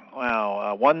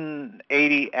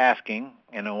 180 asking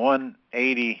and a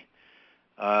 180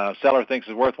 seller thinks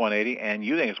it's worth 180, and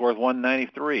you think it's worth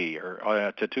 193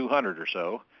 or to 200 or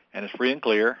so, and it's free and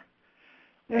clear.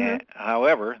 And,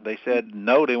 however, they said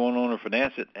no, they won't own or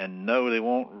finance it, and no, they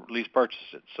won't lease purchase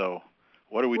it. So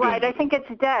what are we doing? Right. I think it's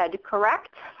dead,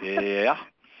 correct? Yeah.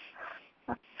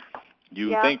 You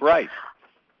Yeah. think right.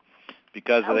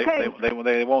 Because Okay.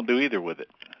 they won't do either with it.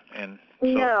 And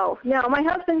so, No. My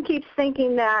husband keeps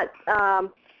thinking that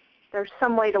there's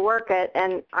some way to work it,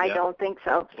 and I Yeah. don't think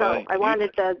so. So Well, I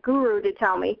wanted the guru to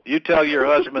tell me. You tell your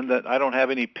husband that I don't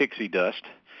have any pixie dust,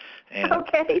 and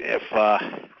Okay.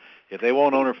 if they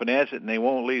won't owner finance it and they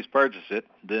won't lease purchase it,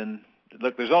 then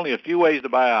look, there's only a few ways to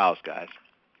buy a house, guys.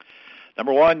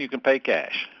 Number one, you can pay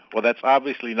cash. Well, that's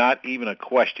obviously not even a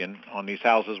question on these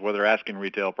houses where they're asking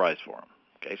retail price for them.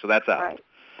 Okay, so that's out. Right.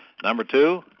 Number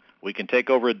two, we can take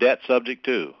over a debt subject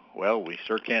to. Well, we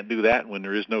sure can't do that when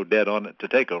there is no debt on it to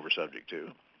take over subject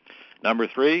to. Number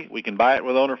three, we can buy it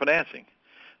with owner financing.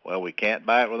 Well, we can't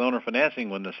buy it with owner financing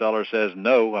when the seller says,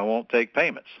 no, I won't take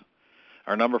payments.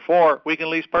 Or number four, we can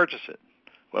lease purchase it.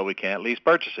 Well, we can't lease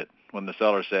purchase it when the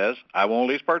seller says, I won't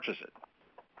lease purchase it.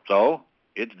 So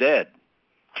it's dead.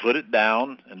 Put it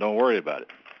down and don't worry about it.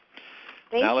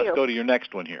 Thank Now you. let's go to your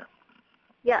next one here.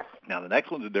 Yes. Now the next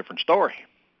one's a different story.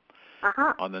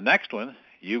 Uh-huh. On the next one,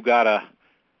 you've got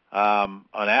an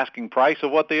asking price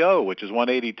of what they owe, which is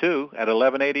 $182 at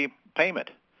 $1,180 payment.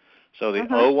 So they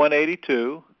owe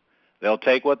 $182. They'll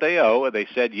take what they owe. They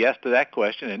said yes to that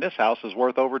question, and this house is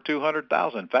worth over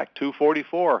 $200,000. In fact, $244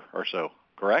 or so.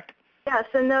 Correct? Yes,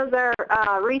 and those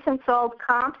are recent sold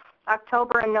comps,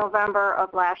 October and November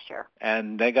of last year.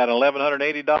 And they got an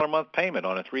 $1,180 a month payment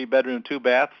on a 3-bedroom,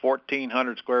 2-bath,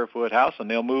 1,400 square foot house, and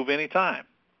they'll move any time.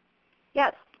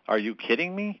 Yes. Are you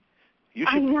kidding me? You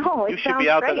I know. You It should be sounds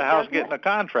out great, to the house doesn't getting a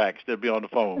contract instead of be on the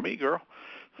phone with me, girl.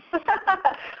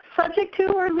 Subject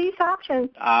to or lease option.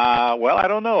 Well, I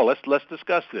don't know. Let's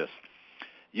discuss this.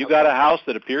 You got a house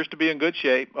that appears to be in good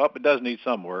shape. Oh, it does need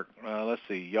some work. Let's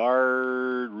see,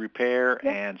 yard repair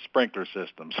and sprinkler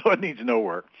system. So it needs no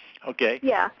work. Okay.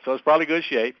 Yeah. So it's probably good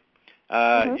shape.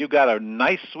 You got a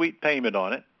nice, sweet payment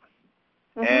on it,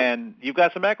 and you've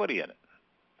got some equity in it.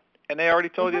 And they already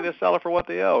told you to sell it for what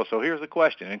they owe. So here's the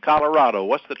question. In Colorado,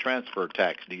 what's the transfer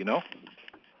tax? Do you know?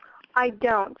 I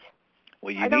don't.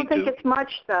 Well, you I don't need think to. it's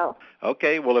much, though.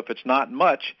 Okay, well, if it's not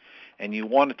much and you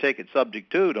want to take it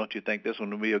subject to, don't you think this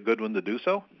one would be a good one to do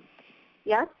so?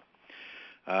 Yes?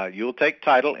 You'll take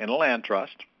title in a land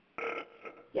trust.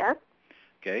 Yes?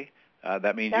 Okay,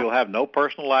 that means Yep. you'll have no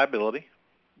personal liability.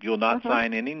 You'll not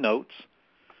sign any notes.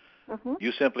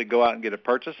 You simply go out and get a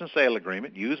purchase and sale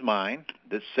agreement, use mine,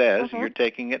 that says you're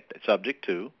taking it subject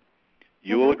to.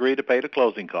 You will agree to pay the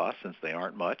closing costs since they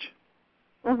aren't much.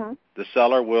 The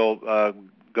seller will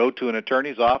go to an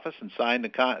attorney's office and sign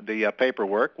the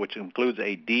paperwork, which includes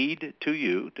a deed to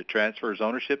you to transfer his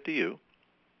ownership to you.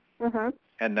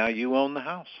 And now you own the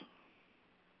house.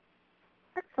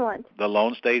 Excellent. The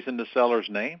loan stays in the seller's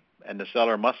name, and the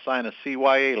seller must sign a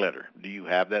CYA letter. Do you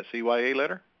have that CYA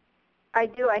letter? I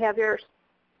do. I have yours.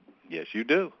 Yes, you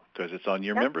do, because it's on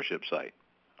your membership site.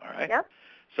 All right? Yep.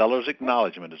 Seller's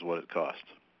acknowledgement is what it costs.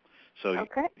 So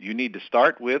you need to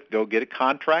start with go get a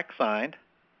contract signed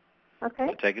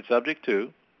to take it subject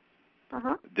to,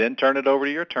 then turn it over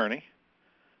to your attorney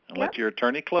and let your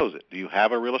attorney close it. Do you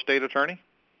have a real estate attorney?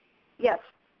 Yes.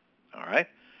 All right.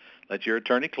 Let your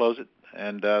attorney close it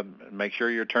and make sure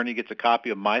your attorney gets a copy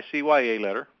of my CYA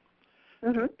letter.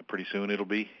 Pretty soon it'll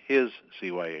be his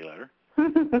CYA letter.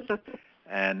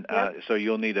 And so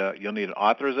you'll need an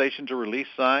authorization to release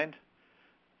signed,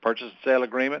 purchase and sale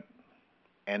agreement,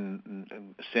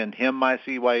 and send him my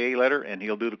CYA letter, and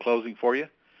he'll do the closing for you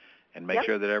and make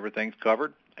sure that everything's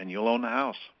covered, and you'll own the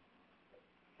house.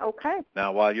 Okay.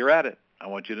 Now, while you're at it, I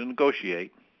want you to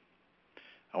negotiate.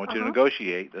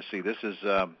 Let's see, this is,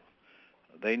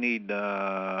 they need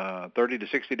 30 to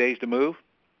 60 days to move.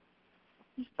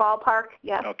 Ballpark,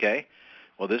 yes. Okay.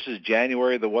 Well, this is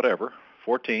January the whatever,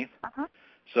 14th.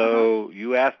 So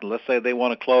you ask them, let's say they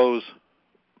want to close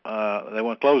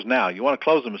now. You want to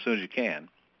close them as soon as you can.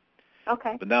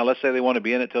 Okay. But now let's say they want to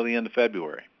be in it till the end of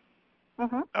February.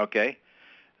 Okay.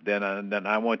 Then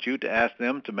I want you to ask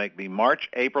them to make the March,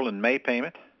 April, and May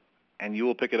payment, and you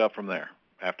will pick it up from there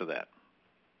after that.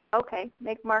 Okay.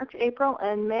 Make March, April,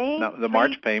 and May. Now, the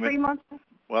March payment. 3 months?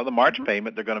 Well, the March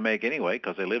payment they're going to make anyway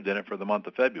because they lived in it for the month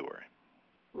of February.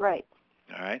 Right.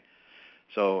 All right.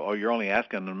 So you're only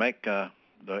asking them to make the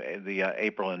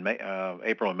April and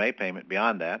May payment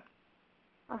beyond that.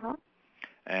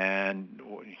 And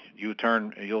you'll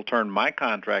turn my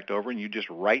contract over, and you just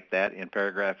write that in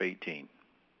paragraph 18.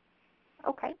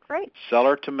 Okay, great.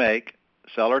 Seller to make.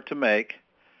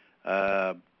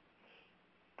 Let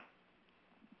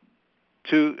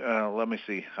me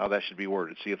see how that should be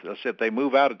worded. See, let's say if they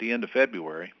move out at the end of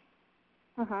February,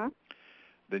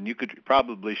 then you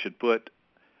probably should put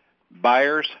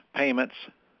buyer's payments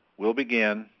will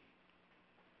begin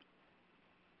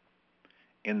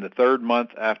in the 3rd month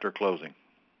after closing.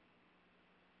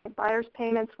 Buyer's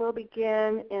payments will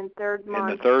begin in third In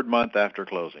month. the third month after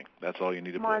closing. That's all you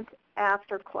need to month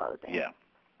after closing. put. Yeah,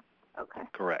 Okay.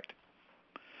 correct.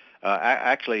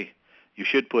 Actually, you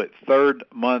should put third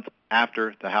month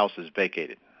after the house is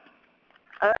vacated.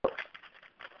 Oh,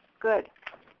 good.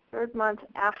 Third month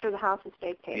after the house is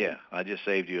vacated. Yeah, I just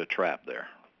saved you a trap there.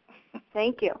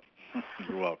 Thank you.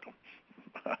 You're welcome.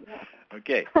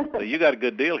 Okay, so you got a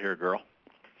good deal here, girl.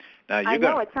 Now I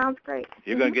know, it sounds great.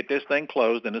 You're going to get this thing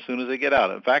closed, and as soon as they get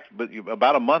out, in fact,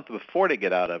 about a month before they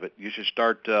get out of it, you should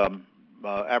start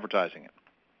advertising it.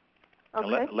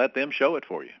 Okay. And let them show it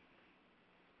for you.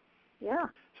 Yeah.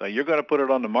 So you're going to put it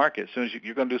on the market as soon as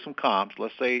you're going to do some comps.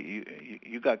 Let's say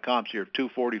you got comps here of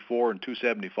 244 and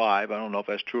 275. I don't know if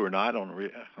that's true or not. I don't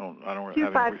have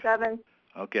 257.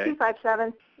 Okay.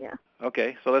 257. Yeah.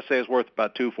 Okay. So let's say it's worth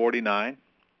about 249.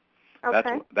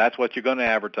 Okay. That's what you're going to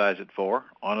advertise it for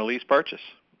on a lease purchase.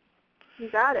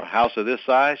 You got it. A house of this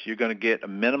size, you're going to get a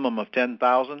minimum of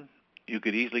 $10,000. You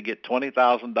could easily get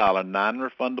 $20,000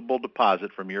 non-refundable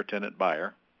deposit from your tenant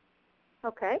buyer.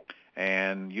 Okay.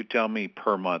 And you tell me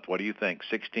per month, what do you think?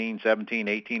 $1,600,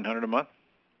 $1,700, $1,800 a month?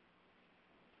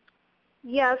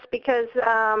 Yes, because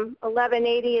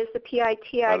 1180 is the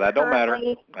PITI. Well, that don't matter.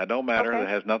 currently. That don't matter. Okay. It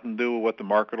has nothing to do with what the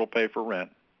market will pay for rent.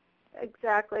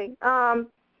 Exactly.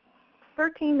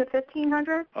 13 to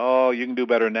 1500. Oh, you can do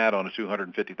better than that on a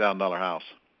 $250,000 house.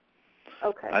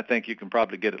 Okay. I think you can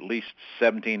probably get at least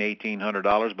 $1,700,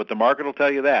 $1,800, but the market will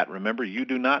tell you that. Remember, you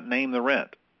do not name the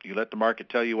rent. You let the market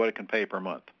tell you what it can pay per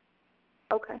month.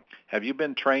 Okay. Have you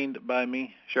been trained by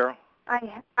me, Cheryl?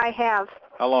 I have.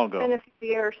 How long ago? Been a few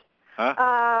years.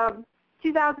 Huh?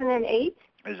 2008.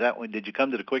 Is that when? Did you come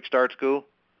to the Quick Start School?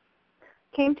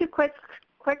 Came to Quick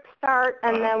Start,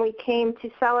 and then we came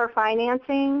to seller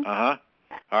financing. Uh-huh.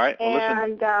 All right. Well, listen.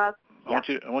 And I want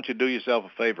you to do yourself a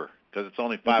favor because it's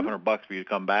only $500 for you to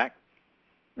come back.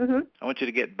 Mhm. I want you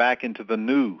to get back into the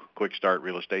new Quick Start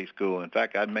Real Estate School. In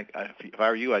fact, if I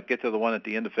were you, I'd get to the one at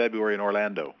the end of February in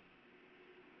Orlando.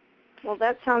 Well,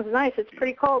 that sounds nice. It's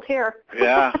pretty cold here.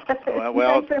 Yeah.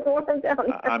 Well, Nice and warm down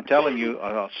here. I'm telling you,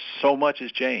 so much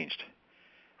has changed,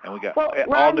 and we got Well, all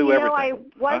Ron, new everything. I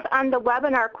was on the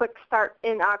webinar Quick Start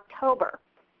in October.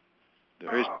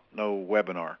 There is no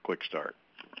webinar Quick Start.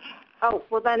 Oh,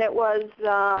 well then it was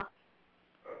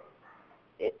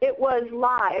it was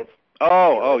live.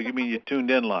 Oh, you mean you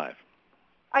tuned in live?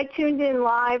 I tuned in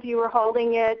live. You were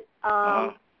holding it.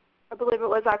 I believe it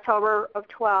was October of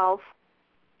 12,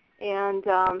 and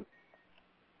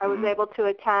I was able to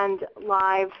attend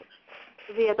live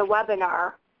via the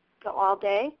webinar all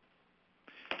day.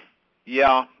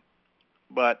 Yeah,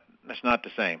 but it's not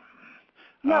the same.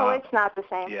 No, it's not the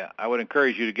same. Yeah, I would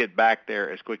encourage you to get back there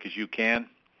as quick as you can,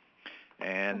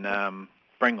 and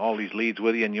bring all these leads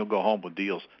with you, and you'll go home with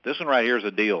deals. This one right here is a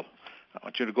deal. I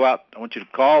want you to go out. I want you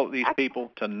to call these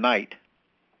people tonight,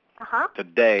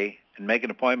 today, and make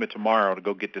an appointment tomorrow to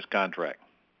go get this contract.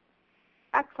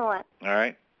 Excellent. All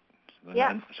right?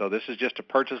 Yes. So this is just a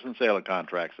purchase and sale of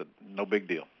contracts. So no big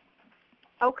deal.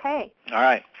 Okay. All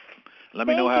right. Let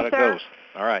me know how it goes.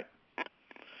 All right.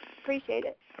 Appreciate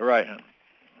it. All right.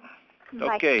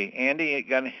 Bye. Okay, Andy, you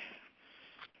got any?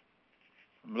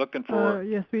 I'm looking for.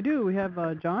 Yes, we do. We have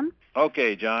John.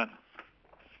 Okay, John.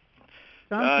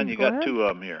 John, you got two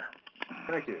of them here.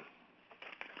 Thank you.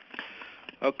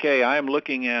 Okay, I am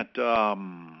looking at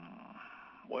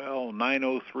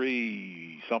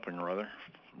 903 something or other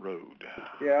road.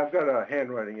 Yeah, I've got a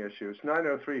handwriting issue. It's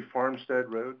 903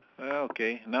 Farmstead Road.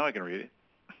 Okay, now I can read it.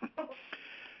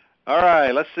 All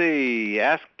right, let's see.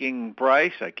 Asking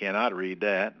price, I cannot read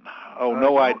that. Oh,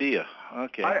 no idea.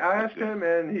 Okay. I asked him,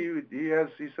 and he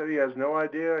said he has no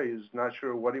idea. He's not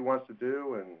sure what he wants to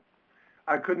do, and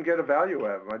I couldn't get a value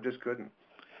out of him. I just couldn't.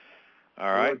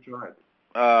 All right. I really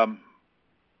tried.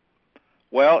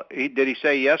 Well, did he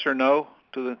say yes or no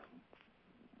to the?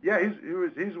 Yeah,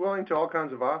 he's willing to all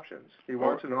kinds of options. He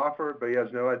wants an offer, but he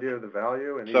has no idea of the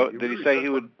value. And So he did really he say he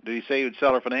would? Did he say he would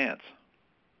sell or finance?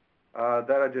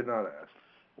 That I did not ask.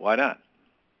 Why not?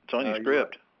 It's on your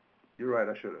script. You're right.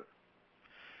 I should have.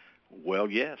 Well,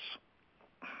 yes.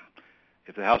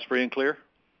 Is the house free and clear?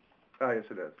 Oh, yes,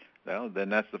 it is. Well, then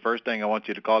that's the first thing I want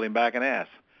you to call him back and ask.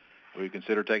 Will you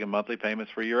consider taking monthly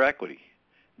payments for your equity?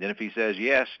 Then if he says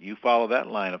yes, you follow that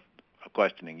line of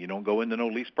questioning. You don't go into no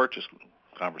lease purchase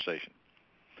conversation.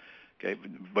 Okay,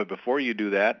 but before you do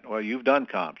that, well, you've done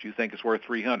comps. You think it's worth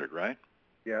 $300, right?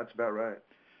 Yeah, that's about right.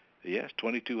 Yes,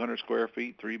 2,200 square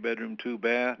feet, 3-bedroom,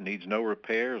 2-bath, needs no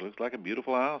repairs. Looks like a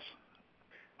beautiful house.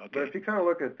 But if you kind of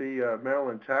look at the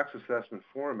Maryland tax assessment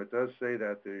form, it does say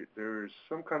that there's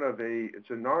some kind of it's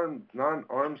a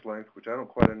non-arm's length, which I don't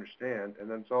quite understand, and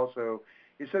then it's also,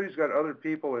 he said he's got other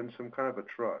people in some kind of a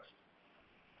trust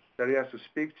that he has to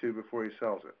speak to before he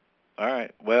sells it. All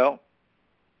right. Well,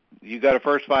 you got to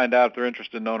first find out if they're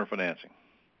interested in owner financing.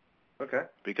 Okay.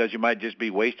 Because you might just be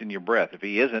wasting your breath. If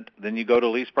he isn't, then you go to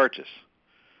lease purchase.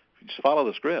 You just follow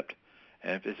the script.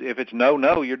 And if it's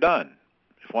no, you're done.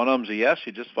 If one of them's a yes,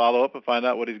 you just follow up and find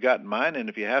out what he's got in mind, and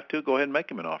if you have to, go ahead and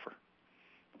make him an offer.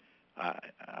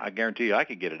 I guarantee you I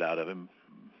could get it out of him,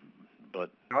 but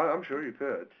I'm sure you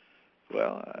could.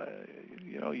 Well,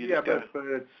 you yeah, just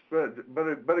gotta...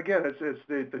 but again, it's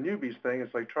the newbies thing.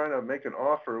 It's like trying to make an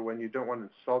offer when you don't want to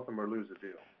insult them or lose a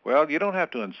deal. Well, you don't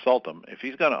have to insult him. If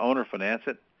he's going to owner finance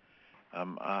it,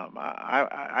 I'm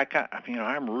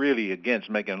really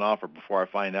against making an offer before I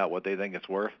find out what they think it's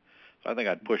worth. So I think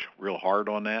I'd push real hard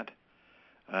on that.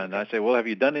 And I say, well, have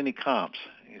you done any comps?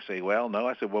 You say, well, no.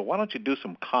 I said, well, why don't you do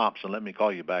some comps and let me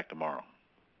call you back tomorrow?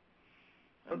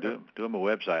 And okay. do him a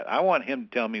website. I want him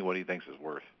to tell me what he thinks it's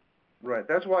worth. Right.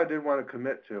 That's why I didn't want to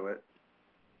commit to it,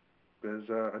 because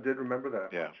I did remember that.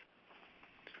 Yeah.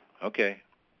 Okay.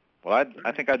 Well,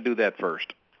 I think I'd do that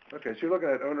first. Okay, so you're looking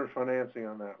at owner financing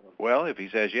on that one. Well, if he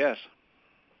says yes.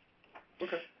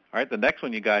 Okay. All right, the next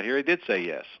one you got here, he did say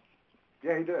yes.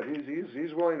 Yeah, he did.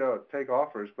 He's willing to take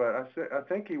offers, but I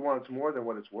think he wants more than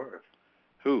what it's worth.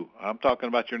 Who? I'm talking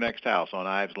about your next house on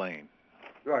Ives Lane.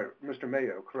 Right, Mr.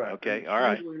 Mayo, correct. Okay, all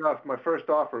right. Strangely enough, my first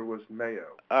offer was Mayo.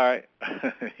 All right.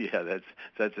 Yeah,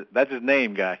 that's his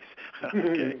name, guys.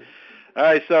 Okay. All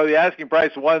right, so the asking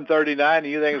price is $139, and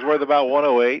you think it's worth about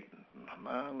 $108,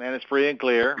 and it's free and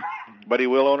clear, but he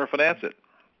will owner finance it.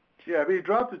 Yeah, but he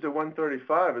dropped it to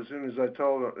 $135 as soon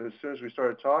as we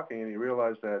started talking, and he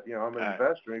realized that I'm an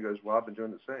investor. And he goes, well, I've been doing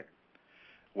the same.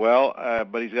 Well,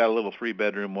 but he's got a little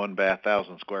 3-bedroom, 1-bath,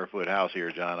 1,000-square-foot house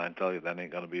here, John. I can tell you that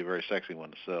ain't going to be a very sexy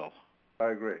one to sell.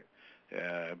 I agree.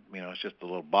 It's just a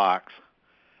little box.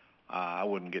 I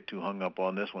wouldn't get too hung up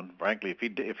on this one, frankly.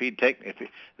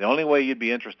 The only way you'd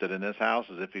be interested in this house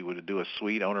is if he would do a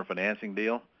sweet owner financing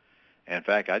deal. And in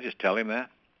fact, I just tell him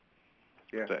that.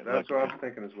 Yeah, that's what I was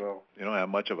thinking as well. You don't have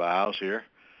much of a house here.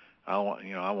 I want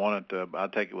it to. I'll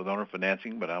take it with owner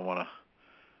financing, but I want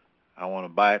to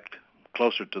buy it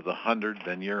closer to the 100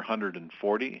 than your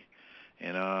 140,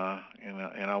 and I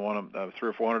want a $300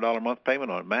 or $400 a month payment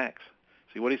on it max.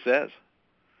 See what he says.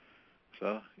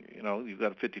 So you've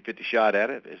got a 50-50 shot at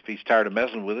it. If he's tired of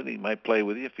messing with it, he might play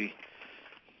with you. If he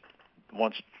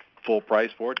wants full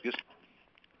price for it, just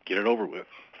get it over with.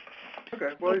 Okay,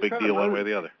 well, no big deal one way or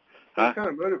the other. He's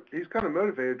kind of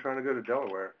motivated trying to go to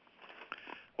Delaware.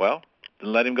 Well,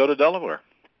 then let him go to Delaware.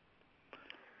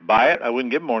 Buy it. I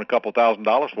wouldn't give him more than a couple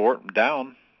 $1,000 for it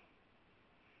down.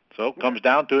 So it comes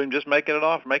down to him just making him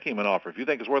an offer. If you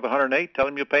think it's worth $108, tell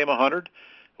him you'll pay him $100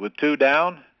 with 2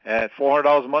 down at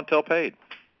 $400 a month till paid.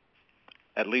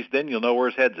 At least then you'll know where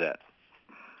his head's at.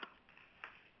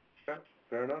 Okay,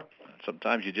 fair enough.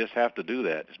 Sometimes you just have to do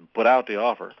that. Just put out the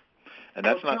offer, and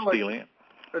that's not stealing it.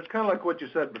 It's kind of like what you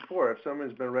said before. If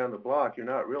someone's been around the block, you're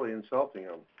not really insulting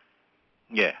them.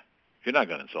 Yeah, you're not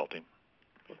going to insult him.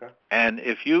 Okay. And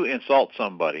if you insult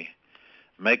somebody,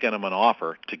 making them an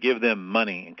offer to give them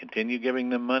money and continue giving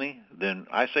them money, then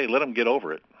I say let them get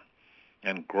over it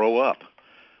and grow up.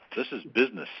 This is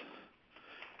business.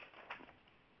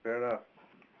 Fair enough.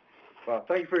 Well,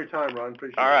 thank you for your time, Ron.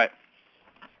 Appreciate it. All right.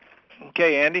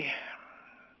 Okay, Andy.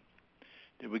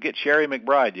 Did we get Sherry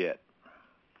McBride yet?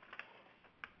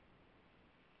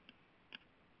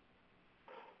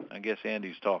 I guess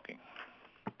Andy's talking.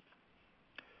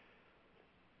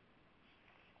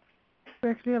 We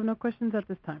actually have no questions at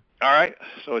this time. All right,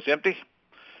 so it's empty?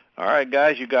 All right,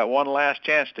 guys, you got one last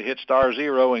chance to hit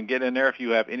 *0 and get in there if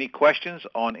you have any questions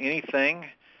on anything.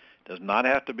 Does not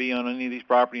have to be on any of these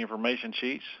property information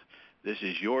sheets. This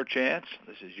is your chance.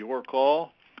 This is your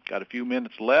call. Got a few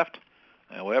minutes left.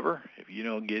 However, if you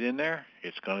don't get in there,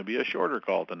 it's going to be a shorter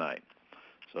call tonight.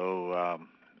 So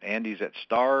Andy's at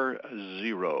 *0.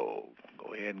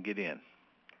 Go ahead and get in.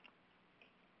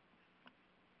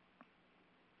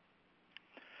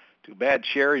 Too bad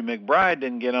Sherry McBride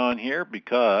didn't get on here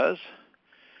because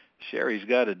Sherry's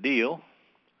got a deal.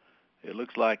 It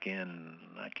looks like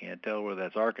I can't tell whether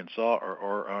that's Arkansas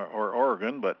or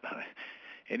Oregon, but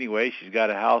anyway, she's got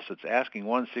a house that's asking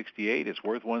 $168. It's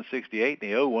worth $168, and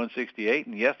they owe $168,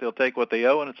 and yes, they'll take what they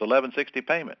owe, and it's $1160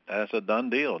 payment. That's a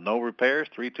done deal. No repairs,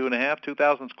 2.5,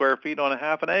 2,000 square feet on a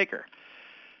half an acre.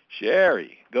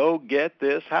 Sherry, go get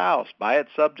this house. Buy it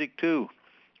subject to,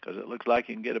 because it looks like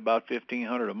you can get about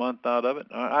 $1,500 a month out of it.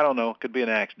 I don't know. It could be an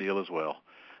axe deal as well.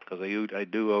 because I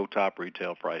do owe top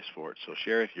retail price for it. So,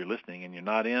 Sherry, if you're listening and you're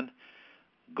not in,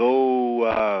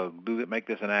 go make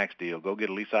this an axe deal. Go get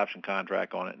a lease option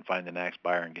contract on it and find an axe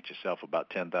buyer and get yourself about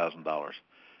 $10,000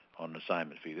 on an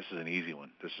assignment fee. This is an easy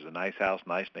one. This is a nice house,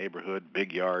 nice neighborhood,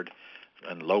 big yard,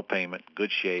 and low payment,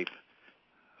 good shape.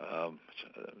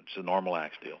 It's a normal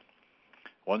axe deal.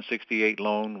 168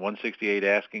 loan, 168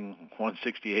 asking,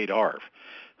 168 ARV,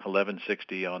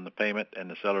 1160 on the payment,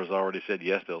 and the seller's already said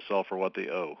yes, they'll sell for what they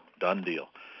owe. Done deal.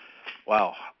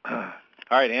 Wow. All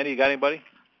right, Andy, you got anybody?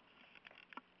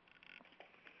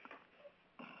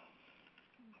 I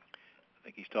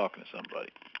think he's talking to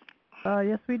somebody.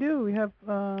 Yes, we do. We have,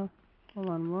 hold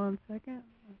on one second.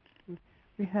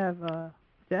 We have,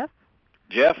 Jeff.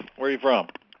 Jeff, where are you from?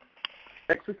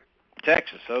 Texas.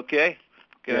 Texas, okay.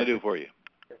 What can I do for you?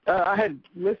 I had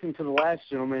listened to the last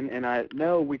gentleman, and I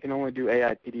know we can only do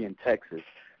AITD in Texas.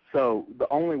 So the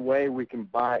only way we can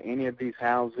buy any of these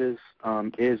houses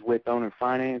is with owner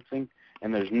financing,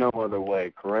 and there's no other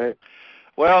way, correct?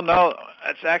 Well, no,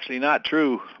 that's actually not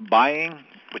true. Buying,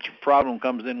 but your problem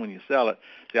comes in when you sell it.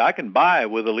 See, I can buy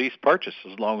with a lease purchase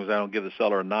as long as I don't give the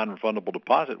seller a non-refundable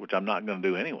deposit, which I'm not going to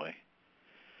do anyway.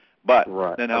 But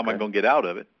then how am I going to get out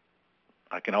of it?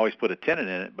 I can always put a tenant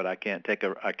in it, but I can't take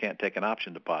an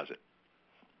option deposit.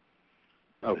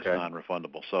 Okay. It's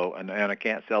non-refundable. So, and I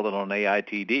can't sell it on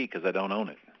AITD because I don't own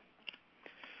it.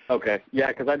 Okay. Yeah,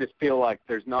 because I just feel like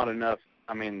there's not enough.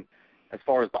 I mean, as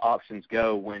far as the options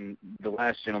go, when the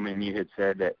last gentleman you had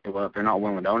said that, well, if they're not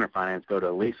willing to owner finance, go to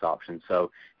a lease option.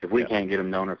 So if we can't get them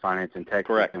to owner finance in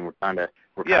Texas, then we're kind of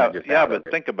just out but of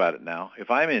it. Think about it now. If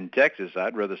I'm in Texas,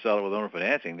 I'd rather sell it with owner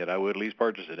financing than I would lease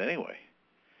purchase it anyway.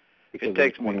 Because it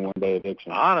takes 21-day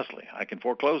eviction. Honestly, I can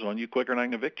foreclose on you quicker than I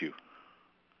can evict you.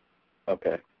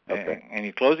 Okay. And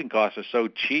your closing costs are so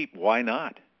cheap, why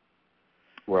not?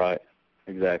 Right.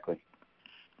 Exactly.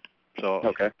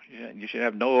 So you should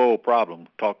have no problem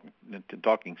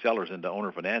talking sellers into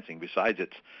owner financing. Besides,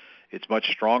 it's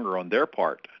much stronger on their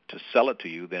part to sell it to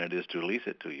you than it is to lease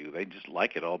it to you. They just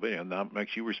like it all, and that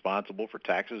makes you responsible for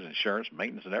taxes, insurance,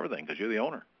 maintenance, and everything because you're the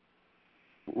owner.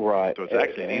 Right. So it's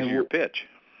actually an easier pitch.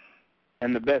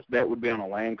 And the best bet would be on a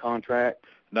land contract?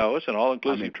 No, it's an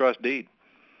all-inclusive trust deed.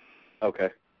 Okay.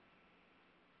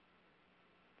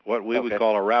 What we would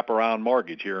call a wraparound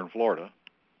mortgage here in Florida.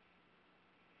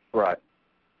 Right.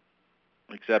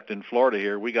 Except in Florida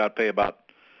here, we got to pay about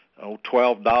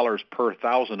 $12 per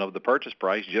thousand of the purchase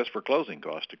price just for closing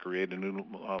costs to create a new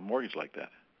mortgage like that.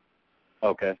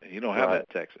 Okay. You don't have that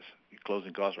in Texas. Your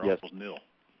closing costs are almost nil.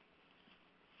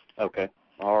 Okay.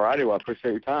 All righty. Well, I appreciate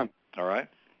your time. All right.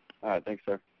 All right. Thanks,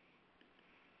 sir.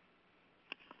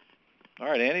 All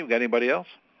right, Andy, we got anybody else?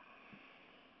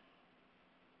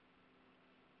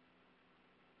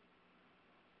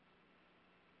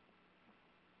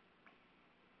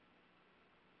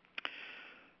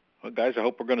 Well, guys, I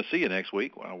hope we're going to see you next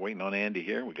week. Well, I'm waiting on Andy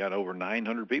here. We got over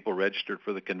 900 people registered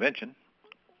for the convention.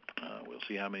 We'll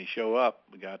see how many show up.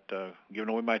 We got giving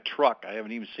away my truck. I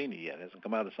haven't even seen it yet. It hasn't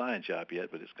come out of the sign shop yet,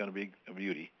 but it's going to be a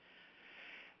beauty.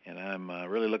 And I'm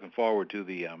really looking forward to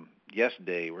the Yes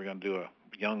Day. We're going to do a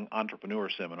young entrepreneur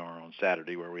seminar on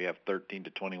Saturday where we have 13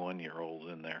 to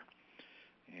 21-year-olds in there.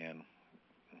 And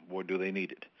boy, do they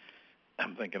need it.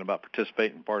 I'm thinking about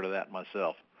participating in part of that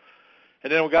myself.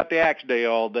 And then we got the Axe Day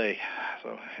all day,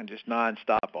 so and just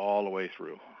nonstop all the way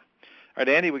through. All right,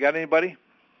 Andy, we got anybody?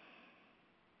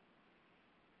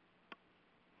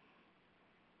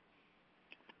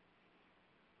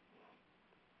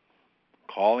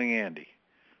 Calling Andy.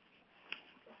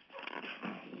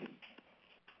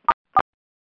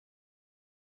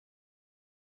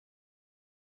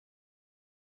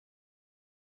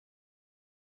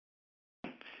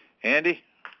 Andy,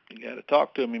 you got to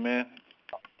talk to me, man.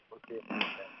 Okay.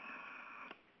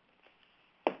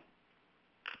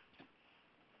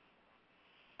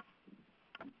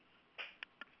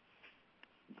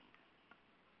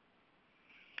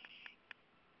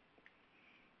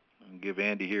 I'll give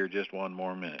Andy here just one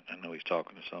more minute. I know he's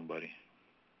talking to somebody.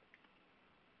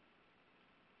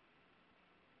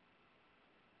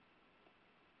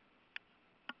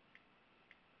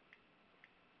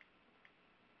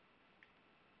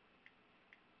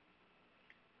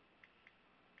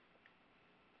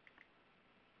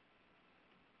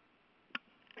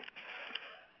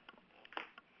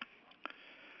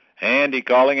 Andy,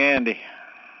 calling Andy.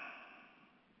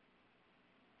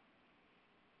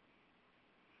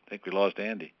 I think we lost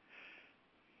Andy.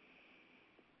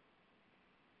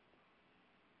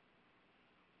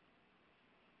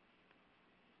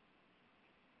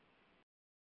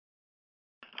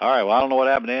 All right, well, I don't know what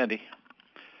happened to Andy.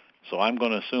 So I'm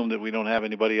going to assume that we don't have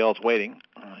anybody else waiting.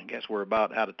 I guess we're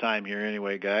about out of time here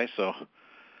anyway, guys. So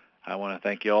I want to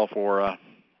thank you all for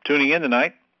tuning in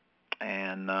tonight.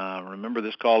 And remember,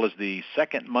 this call is the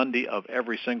second Monday of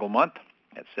every single month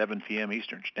at 7 p.m.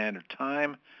 Eastern Standard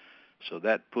Time. So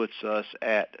that puts us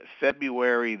at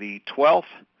February the 12th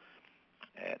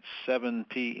at 7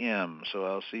 p.m. So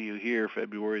I'll see you here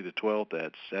February the 12th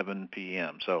at 7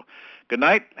 p.m. So good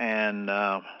night, and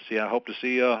I hope to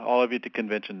see all of you at the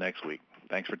convention next week.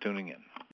 Thanks for tuning in.